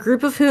 a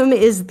group of whom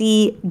is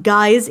the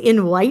guys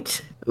in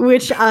white,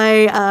 which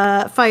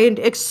I find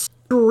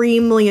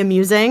extremely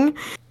amusing.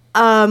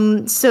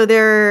 So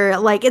they're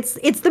like, it's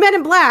the Men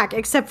in Black,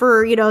 except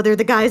for, they're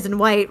the guys in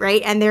white,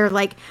 right? And they're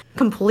like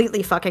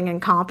completely fucking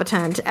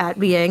incompetent at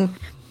being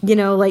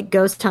like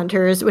ghost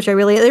hunters, which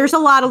there's a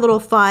lot of little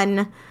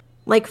fun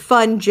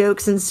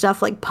jokes and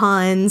stuff like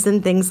puns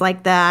and things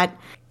like that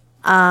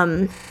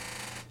in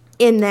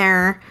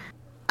there.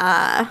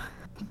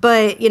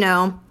 But,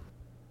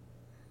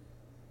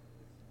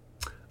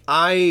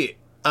 I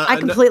I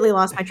completely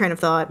lost my train of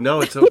thought.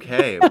 no, it's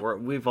okay.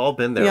 We've all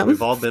been there. Yeah.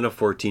 We've all been a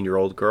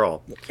 14-year-old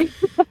girl.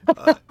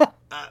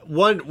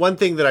 One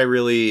thing that I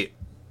really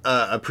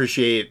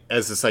appreciate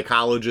as a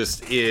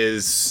psychologist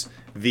is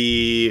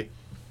the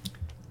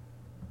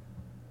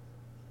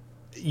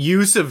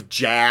use of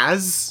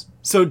jazz.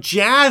 So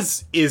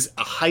Jazz is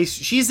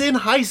she's in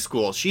high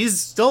school.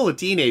 She's still a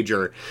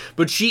teenager,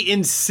 but she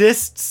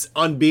insists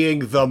on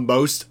being the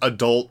most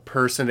adult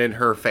person in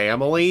her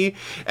family.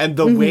 And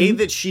the way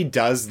that she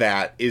does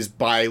that is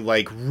by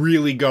like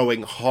really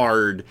going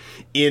hard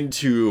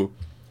into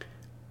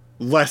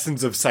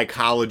lessons of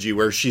psychology,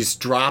 where she's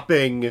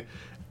dropping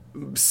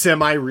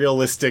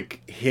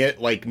semi-realistic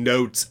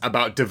notes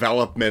about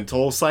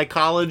developmental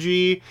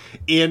psychology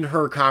in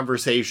her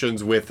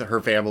conversations with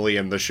her family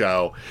in the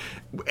show.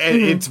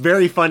 And it's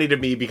very funny to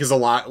me because a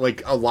lot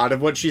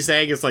of what she's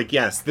saying is like,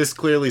 yes, this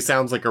clearly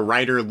sounds like a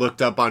writer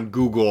looked up on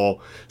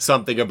Google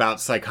something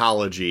about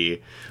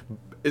psychology.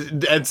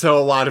 And so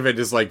a lot of it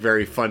is like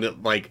very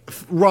fun, like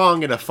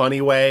wrong in a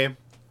funny way.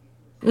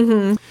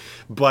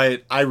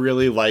 But I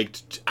really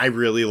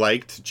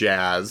liked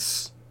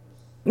Jazz.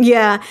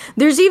 Yeah,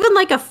 there's even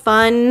like a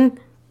fun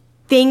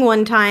thing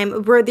one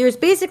time where there's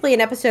basically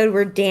an episode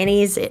where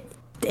Danny's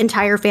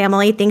entire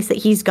family thinks that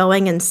he's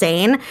going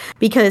insane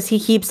because he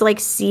keeps like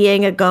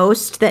seeing a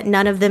ghost that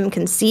none of them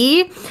can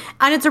see.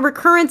 And it's a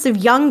recurrence of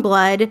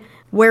Youngblood,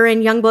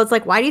 wherein Youngblood's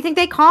like, why do you think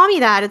they call me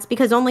that? It's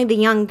because only the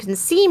young can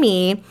see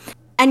me.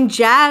 And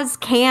Jazz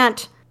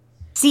can't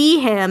see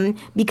him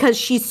because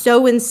she's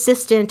so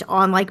insistent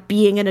on like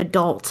being an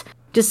adult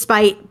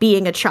despite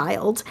being a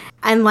child.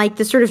 And like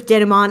the sort of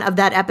denouement of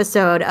that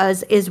episode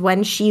is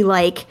when she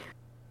like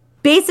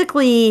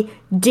basically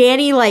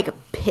Danny like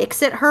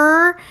picks at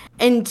her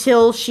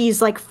until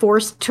she's like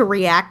forced to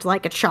react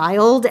like a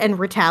child and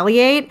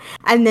retaliate,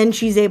 and then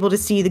she's able to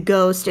see the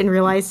ghost and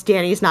realize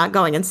Danny's not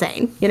going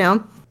insane,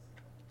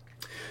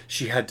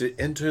 She had to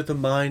enter the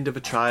mind of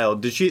a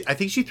child. I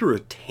think she threw a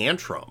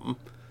tantrum.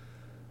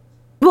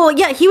 Well,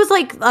 yeah, he was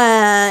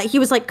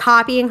like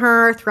copying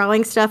her,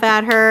 throwing stuff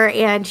at her,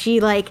 and she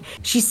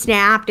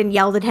snapped and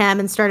yelled at him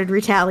and started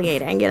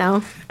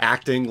retaliating,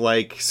 Acting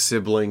like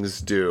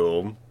siblings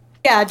do.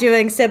 Yeah,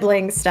 doing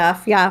sibling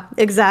stuff. Yeah,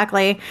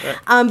 exactly.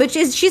 But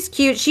she's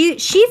cute.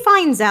 She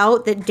finds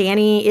out that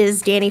Danny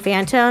is Danny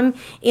Phantom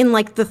in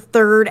like the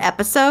third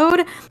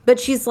episode, but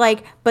she's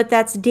like, but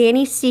that's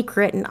Danny's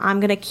secret and I'm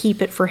going to keep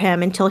it for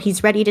him until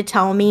he's ready to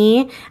tell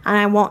me, and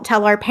I won't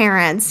tell our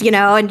parents,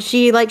 and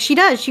she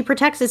does. She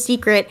protects his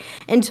secret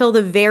until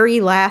the very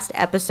last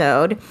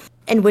episode,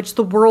 in which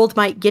the world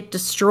might get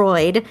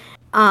destroyed.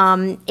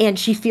 And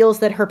she feels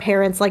that her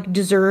parents like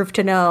deserve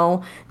to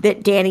know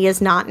that Danny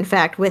is not in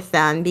fact with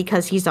them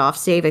because he's off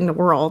saving the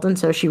world, and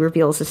so she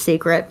reveals his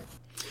secret.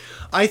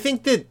 I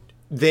think that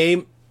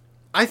they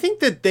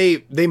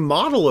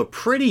model a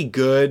pretty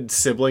good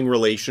sibling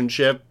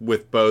relationship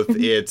with both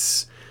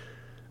its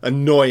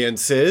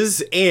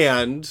annoyances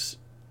and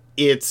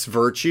its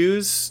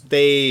virtues.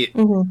 They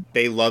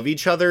love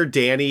each other.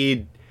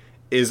 Danny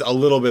is a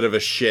little bit of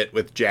a shit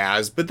with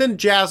Jazz, but then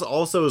Jazz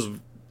also is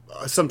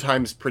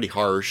sometimes pretty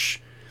harsh.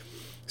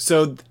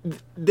 So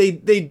they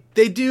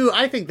do,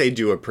 I think they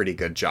do a pretty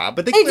good job,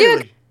 but they clearly do a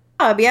good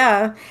job,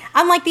 yeah.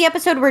 Unlike the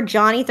episode where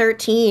Johnny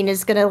 13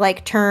 is gonna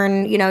like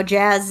turn,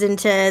 Jazz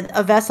into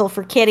a vessel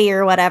for Kitty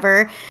or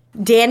whatever,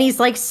 Danny's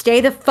like,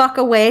 stay the fuck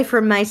away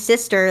from my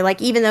sister.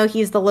 Like, even though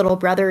he's the little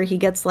brother, he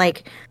gets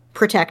like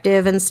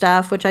protective and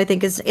stuff, which I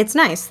think it's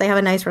nice. They have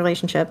a nice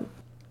relationship.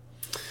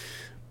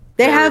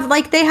 They have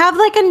like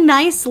a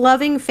nice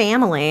loving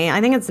family. I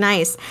think it's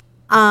nice.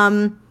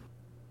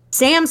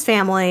 Sam's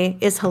family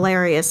is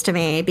hilarious to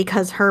me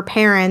because her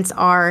parents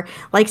are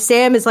like,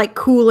 Sam is like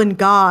cool and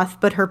goth,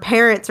 but her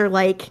parents are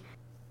like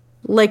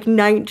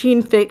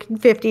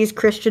 1950s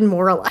Christian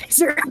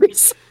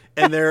moralizers.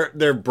 And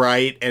they're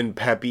bright and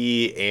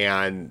peppy,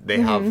 and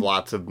they have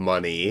lots of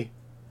money.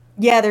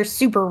 Yeah, they're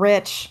super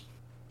rich.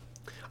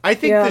 I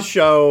think the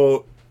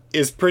show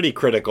is pretty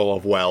critical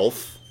of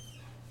wealth.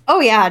 Oh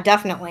yeah,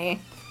 definitely.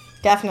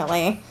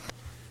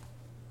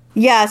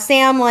 Yeah,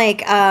 Sam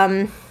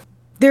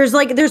there's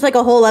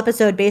a whole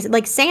episode based,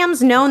 like,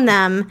 Sam's known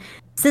them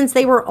since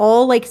they were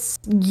all like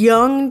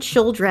young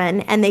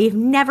children, and they've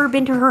never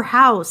been to her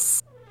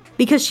house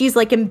because she's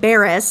like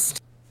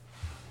embarrassed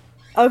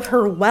of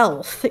her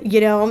wealth,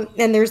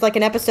 and there's like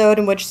an episode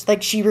in which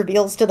like she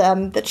reveals to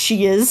them that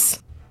she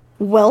is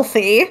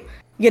wealthy,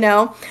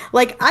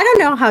 like, I don't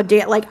know how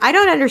I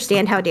don't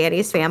understand how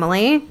Danny's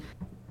family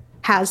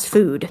has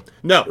food.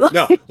 No.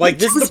 Like,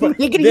 this doesn't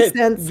make any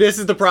sense. This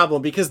is the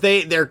problem, because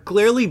they're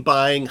clearly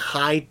buying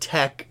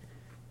high-tech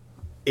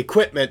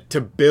equipment to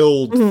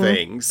build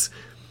things.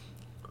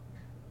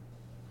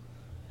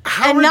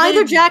 And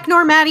neither Jack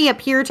nor Maddie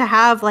appear to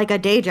have like a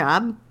day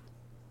job.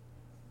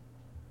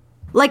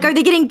 Like, are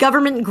they getting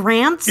government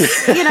grants?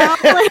 You know,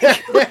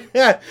 like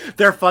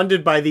They're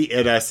funded by the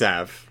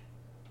NSF.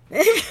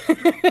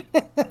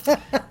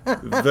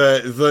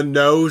 The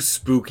No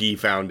Spooky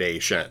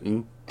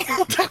Foundation.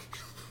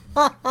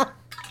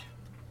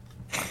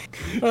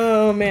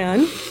 oh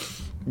man.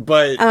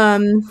 But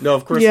no,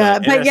 of course Yeah,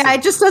 not. but yeah,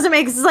 it just doesn't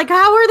make sense. It's like,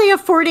 how are they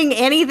affording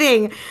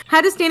anything?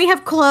 How does Danny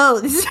have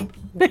clothes?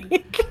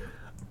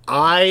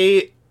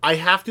 I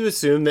have to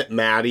assume that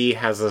Maddie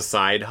has a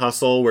side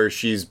hustle where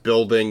she's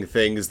building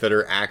things that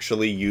are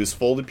actually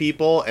useful to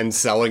people and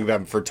selling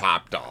them for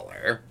top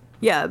dollar.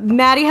 Yeah,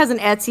 Maddie has an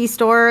Etsy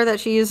store that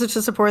she uses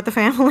to support the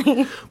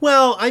family.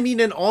 Well, I mean,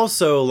 and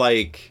also,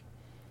 like,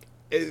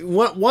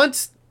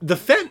 once the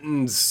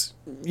Fentons,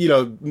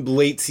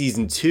 late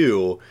season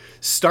 2,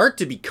 start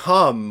to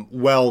become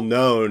well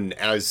known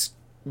as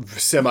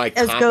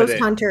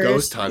semi-competent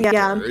ghost hunters.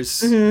 Yeah.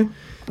 Mm-hmm.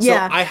 So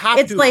I have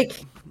it's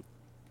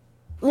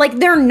like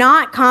they're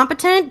not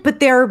competent, but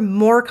they're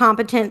more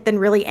competent than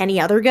really any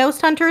other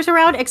ghost hunters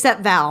around,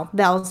 except Val.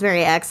 Val's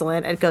very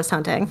excellent at ghost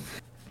hunting.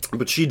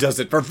 But she does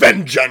it for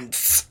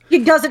vengeance. She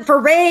does it for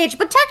rage,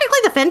 but technically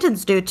the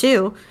Fentons do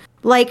too.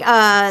 Like,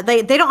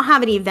 they don't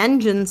have any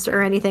vengeance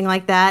or anything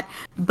like that,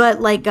 but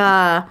like,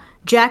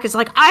 Jack is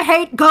like, I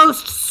hate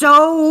ghosts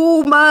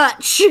so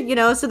much,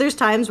 so there's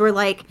times where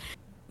like,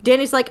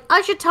 Danny's like,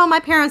 I should tell my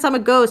parents I'm a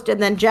ghost,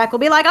 and then Jack will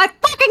be like, I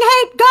fucking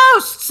hate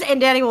ghosts,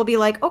 and Danny will be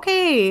like,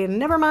 okay,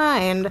 never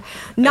mind.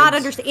 Not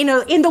understand,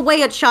 in the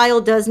way a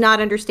child does, not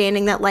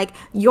understanding that like,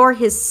 you're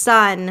his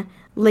son,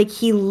 like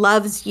he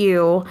loves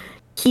you,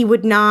 he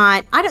would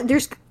not,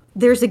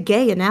 there's a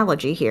gay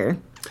analogy here.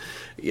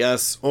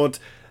 Yes, and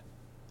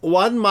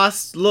one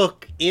must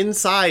look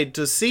inside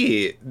to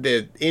see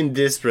that in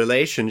this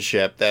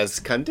relationship there's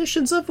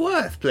conditions of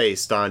worth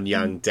placed on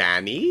young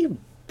Danny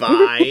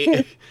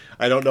by...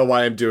 I don't know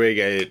why I'm doing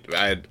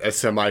a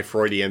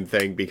semi-Freudian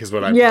thing, because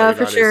what I'm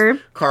talking about is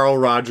Carl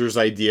Rogers'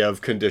 idea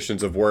of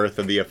conditions of worth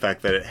and the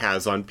effect that it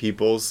has on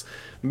people's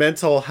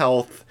mental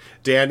health.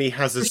 Danny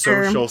has a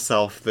social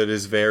self that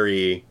is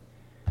very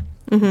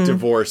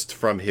divorced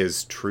from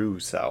his true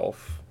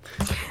self.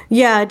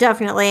 Yeah,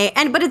 definitely.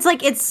 But it's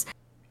like,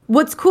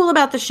 what's cool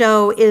about the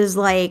show is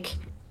like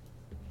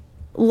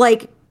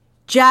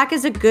Jack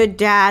is a good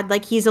dad,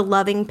 like he's a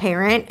loving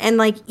parent, and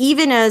like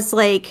even as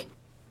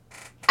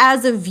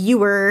a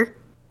viewer,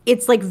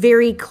 it's like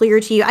very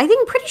clear to you. I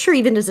think, pretty sure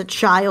even as a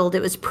child,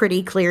 it was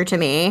pretty clear to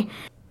me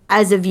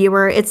as a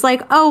viewer. It's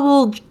like, oh,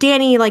 well,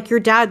 Danny, like your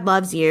dad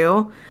loves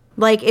you.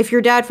 Like if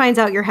your dad finds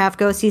out you're half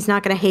ghost, he's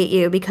not going to hate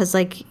you because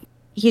like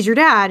he's your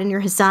dad and you're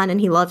his son and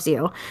he loves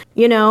you.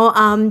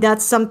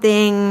 That's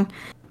something,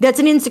 that's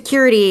an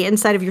insecurity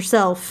inside of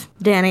yourself,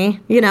 Danny,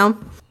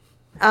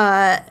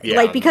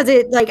 like, because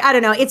it, like, I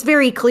don't know, it's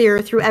very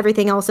clear through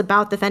everything else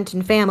about the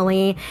Fenton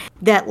family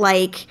that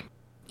like,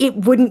 it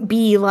wouldn't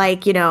be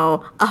like, a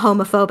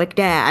homophobic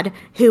dad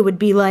who would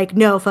be like,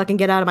 no, fucking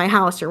get out of my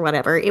house or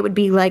whatever. It would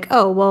be like,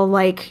 oh, well,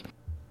 like,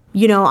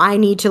 I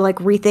need to like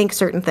rethink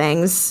certain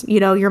things.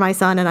 You're my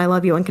son and I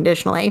love you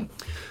unconditionally.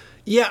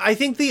 Yeah, I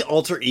think the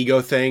alter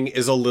ego thing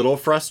is a little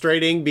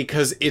frustrating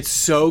because it's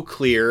so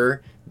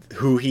clear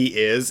who he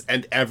is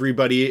and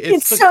everybody...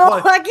 It's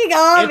so fucking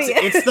obvious.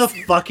 It's the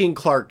fucking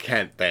Clark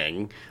Kent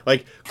thing.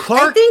 Like,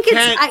 Clark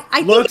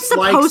Kent looks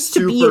like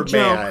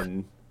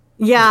Superman.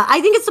 Yeah, I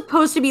think it's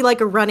supposed to be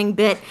like a running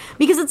bit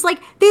because it's like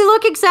they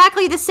look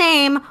exactly the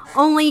same,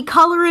 only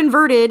color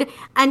inverted,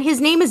 and his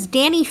name is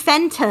Danny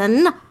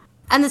Fenton,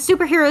 and the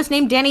superhero's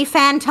named Danny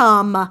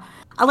Phantom.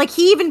 Like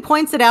he even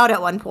points it out at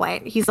one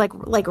point. He's like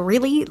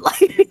really?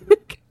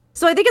 Like,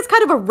 so I think it's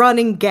kind of a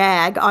running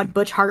gag on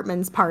Butch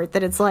Hartman's part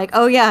that it's like,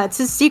 oh yeah, it's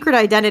his secret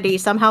identity.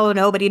 Somehow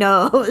nobody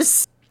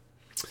knows.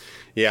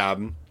 Yeah,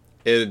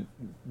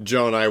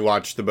 Joe and I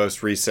watched the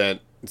most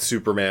recent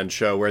Superman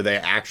show where they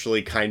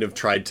actually kind of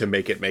tried to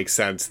make it make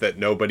sense that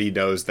nobody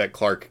knows that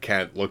Clark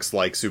Kent looks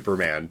like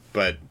Superman,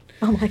 but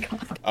oh my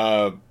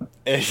god,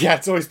 yeah,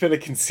 it's always been a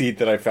conceit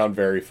that I found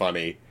very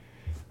funny.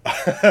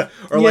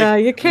 Or yeah,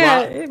 you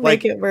can't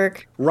make it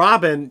work.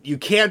 Robin, you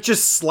can't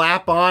just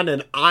slap on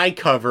an eye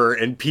cover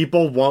and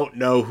people won't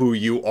know who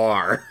you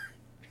are.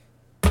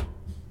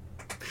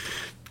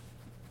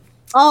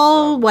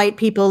 All white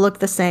people look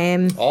the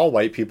same. All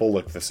white people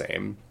look the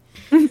same.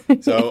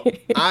 So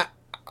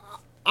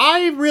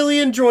I really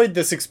enjoyed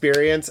this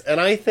experience,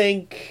 and I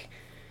think,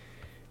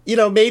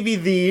 maybe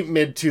the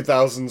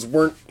mid-2000s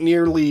weren't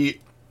nearly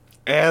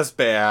as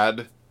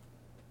bad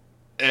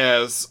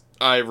as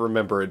I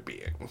remember it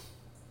being.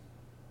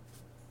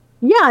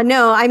 Yeah,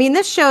 no, I mean,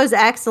 this show is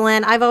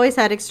excellent. I've always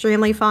had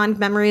extremely fond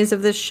memories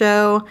of this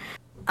show.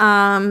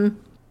 Yeah,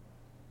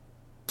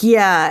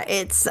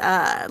 it's,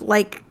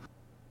 like,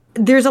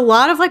 there's a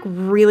lot of, like,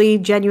 really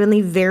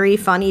genuinely very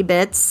funny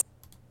bits.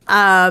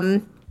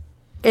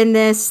 In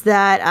this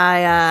that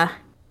I,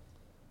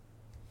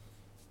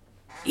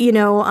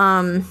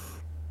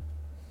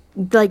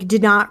 like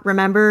did not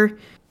remember,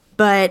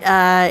 but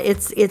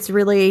it's a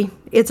really,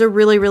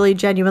 really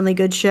genuinely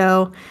good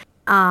show.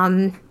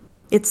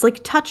 It's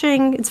like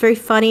touching. It's very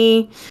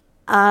funny.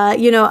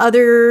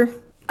 Other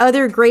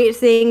other great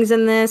things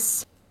in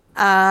this.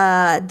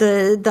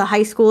 The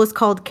high school is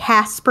called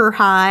Casper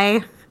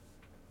High.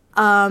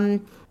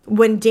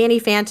 When Danny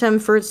Phantom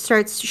first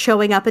starts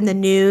showing up in the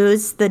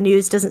news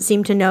doesn't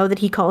seem to know that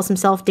he calls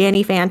himself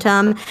Danny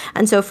Phantom.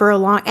 And so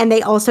and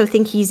they also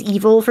think he's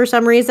evil for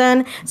some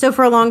reason. So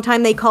for a long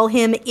time, they call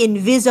him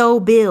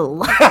Inviso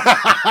Bill.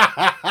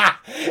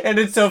 And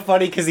it's so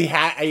funny because he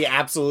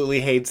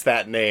absolutely hates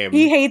that name.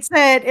 He hates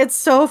it. It's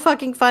so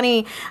fucking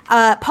funny.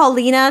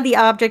 Paulina, the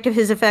object of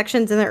his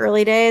affections in the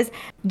early days,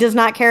 does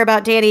not care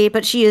about Danny,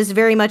 but she is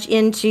very much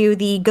into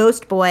the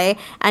ghost boy.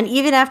 And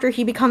even after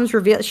he becomes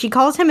revealed, she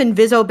calls him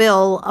Inviso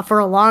Bill for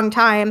a long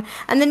time.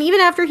 And then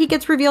even after he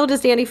gets revealed as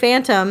Danny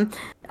Phantom,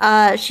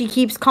 she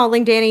keeps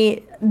calling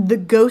Danny the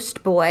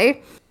ghost boy.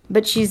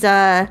 But she's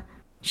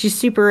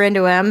super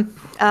into him,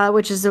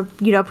 which is a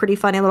pretty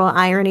funny little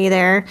irony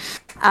there.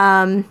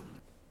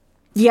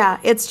 Yeah,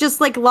 it's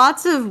just like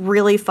lots of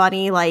really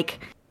funny like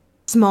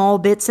small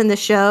bits in the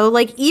show.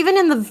 Like even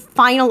in the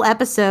final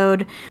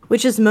episode,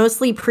 which is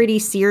mostly pretty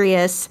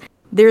serious,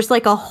 there's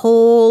like a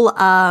whole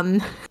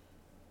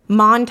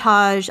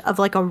montage of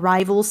like a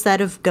rival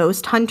set of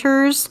ghost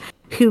hunters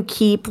who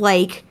keep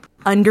like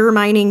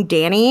undermining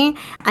Danny,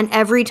 and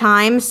every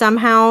time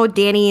somehow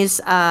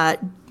Danny's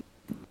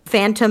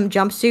phantom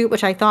jumpsuit,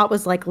 which I thought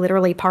was like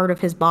literally part of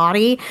his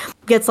body,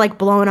 gets like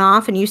blown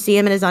off and you see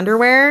him in his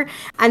underwear,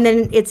 and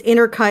then it's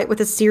intercut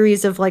with a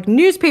series of like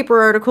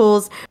newspaper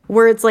articles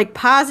where it's like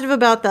positive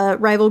about the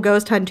rival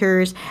ghost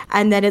hunters,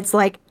 and then it's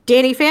like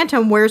Danny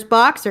Phantom wears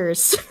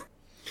boxers.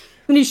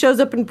 When he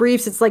shows up in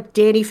briefs, it's like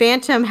Danny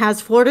Phantom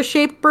has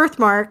Florida-shaped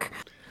birthmark.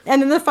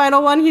 And then the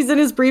final one, he's in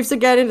his briefs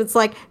again, and it's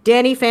like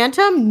Danny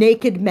Phantom,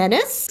 naked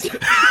menace.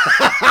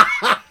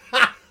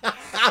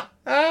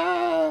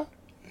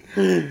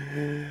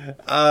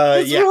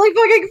 It's really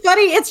fucking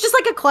funny. It's just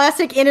like a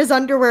classic in his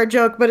underwear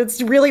joke, but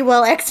it's really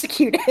well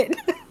executed.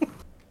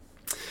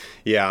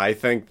 Yeah, I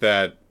think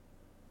that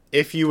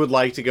if you would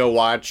like to go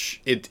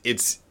watch it,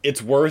 it's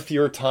worth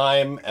your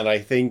time, and I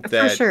think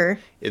that for sure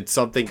it's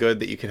something good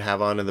that you can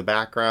have on in the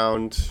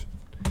background.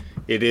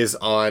 It is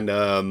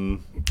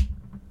on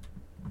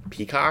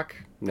Peacock?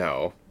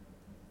 No.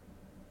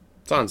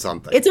 It's on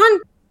something. It's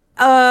on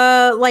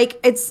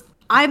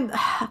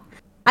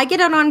I get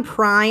it on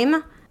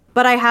Prime,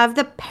 but I have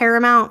the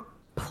Paramount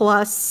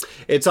Plus.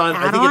 It's on.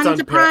 I think it's on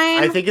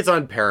Prime. I think it's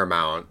on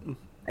Paramount.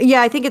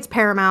 Yeah, I think it's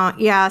Paramount.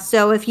 Yeah,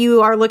 so if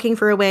you are looking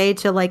for a way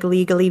to like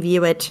legally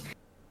view it,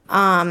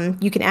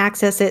 you can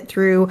access it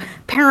through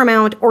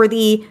Paramount, or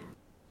the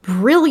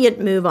brilliant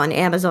move on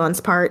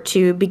Amazon's part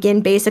to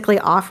begin basically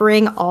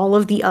offering all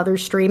of the other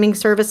streaming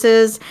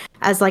services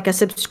as like a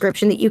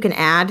subscription that you can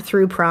add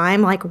through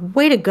Prime. Like,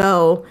 way to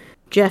go,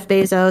 Jeff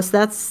Bezos.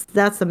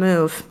 That's the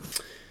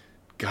move.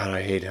 God,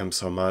 I hate him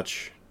so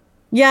much.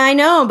 Yeah, I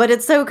know, but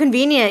it's so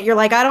convenient. You're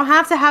like, I don't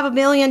have to have a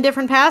million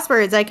different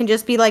passwords. I can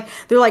just be like,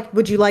 they're like,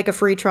 would you like a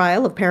free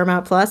trial of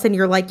Paramount Plus? And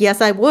you're like,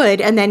 yes, I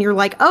would. And then you're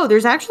like, oh,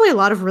 there's actually a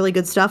lot of really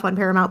good stuff on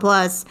Paramount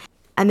Plus.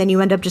 And then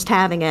you end up just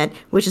having it,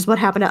 which is what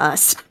happened to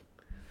us.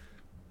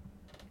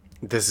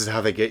 This is how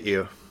they get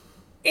you.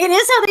 It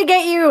is how they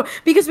get you,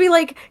 because we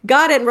like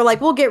got it and we're like,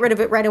 we'll get rid of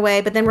it right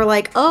away. But then we're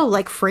like, oh,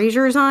 like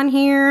Frasier's on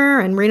here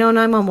and Reno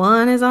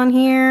 911 is on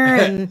here,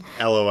 and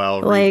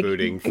LOL like,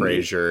 rebooting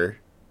Frasier.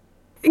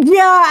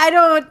 Yeah, I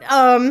don't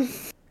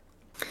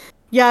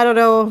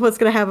know what's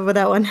gonna happen with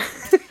that one.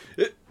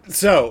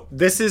 So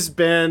this has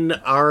been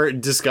our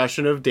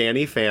discussion of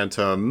Danny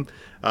Phantom.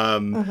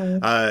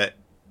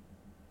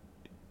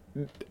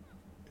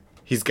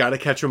 He's got to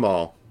catch them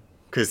all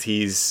because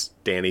he's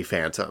Danny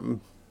Phantom.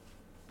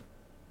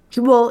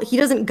 Well, he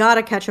doesn't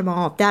gotta catch them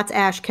all. That's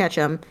Ash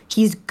Ketchum.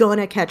 He's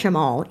gonna catch them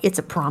all. It's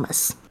a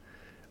promise.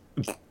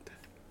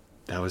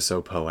 That was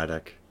so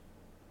poetic.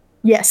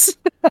 Yes.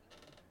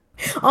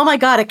 Oh my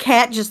god, a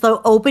cat just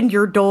though opened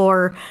your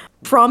door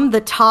from the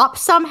top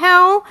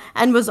somehow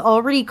and was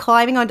already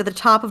climbing onto the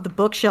top of the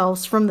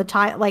bookshelves from the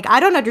time. Like,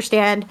 I don't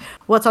understand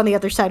what's on the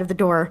other side of the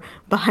door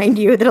behind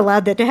you that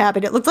allowed that to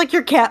happen. It looks like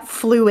your cat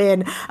flew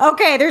in.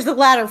 Okay, there's the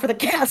ladder for the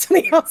cats on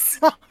the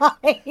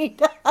outside.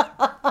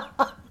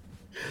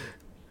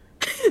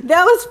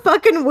 That was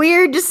fucking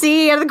weird to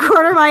see out of the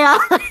corner of my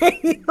eye.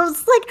 I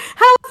was like,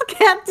 how is the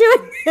cat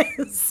doing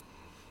this?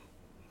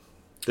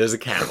 There's a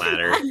cat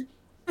ladder.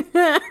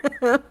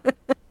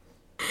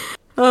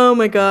 Oh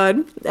my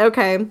god.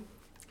 Okay.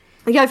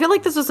 Yeah, I feel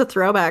like this was a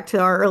throwback to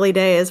our early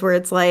days where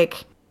it's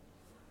like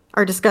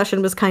our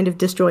discussion was kind of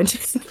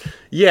disjointed.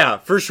 Yeah,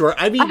 for sure.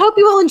 I mean, I hope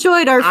you all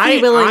enjoyed our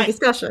free-willing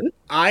discussion.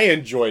 I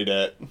enjoyed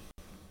it.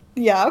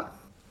 Yeah,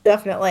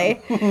 definitely.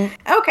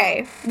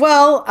 Okay.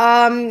 Well,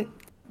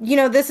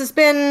 this has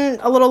been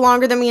a little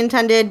longer than we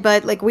intended,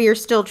 but like we are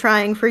still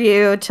trying for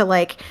you to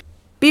like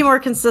be more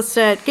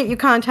consistent, get you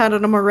content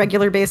on a more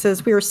regular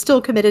basis. We are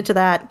still committed to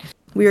that.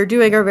 We are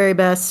doing our very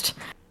best.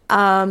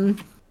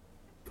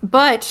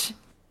 But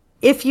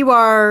if you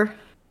are,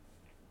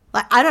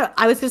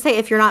 I was going to say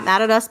if you're not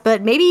mad at us,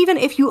 but maybe even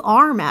if you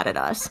are mad at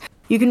us,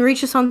 you can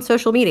reach us on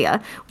social media.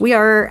 We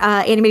are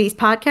Animateys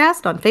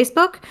Podcast on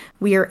Facebook.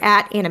 We are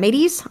at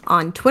Animateys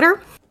on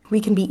Twitter. We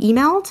can be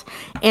emailed,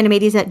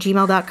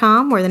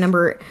 animateys@gmail.com, where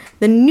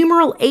the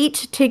numeral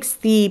 8 takes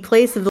the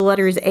place of the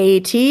letters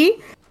AT.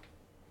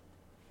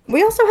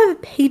 We also have a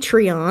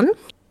Patreon,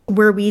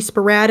 where we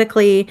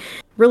sporadically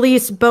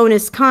release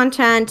bonus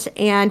content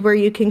and where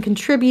you can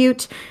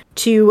contribute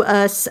to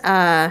us,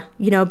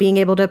 being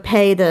able to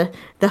pay the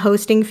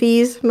hosting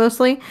fees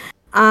mostly.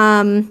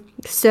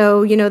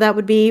 So, that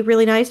would be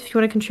really nice if you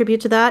want to contribute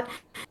to that.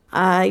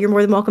 You're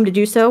more than welcome to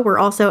do so. We're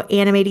also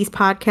Animateys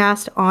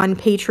Podcast on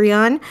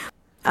Patreon.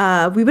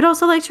 We would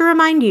also like to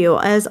remind you,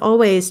 as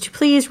always, to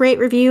please rate,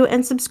 review,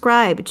 and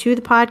subscribe to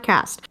the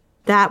podcast.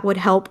 That would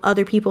help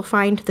other people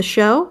find the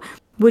show,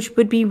 which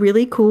would be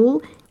really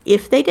cool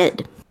if they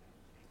did.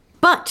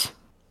 But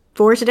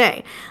for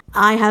today,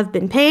 I have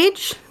been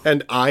Paige.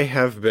 And I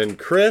have been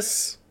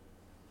Chris.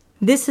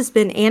 This has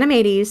been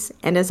Animateys,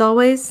 and as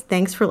always,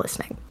 thanks for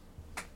listening.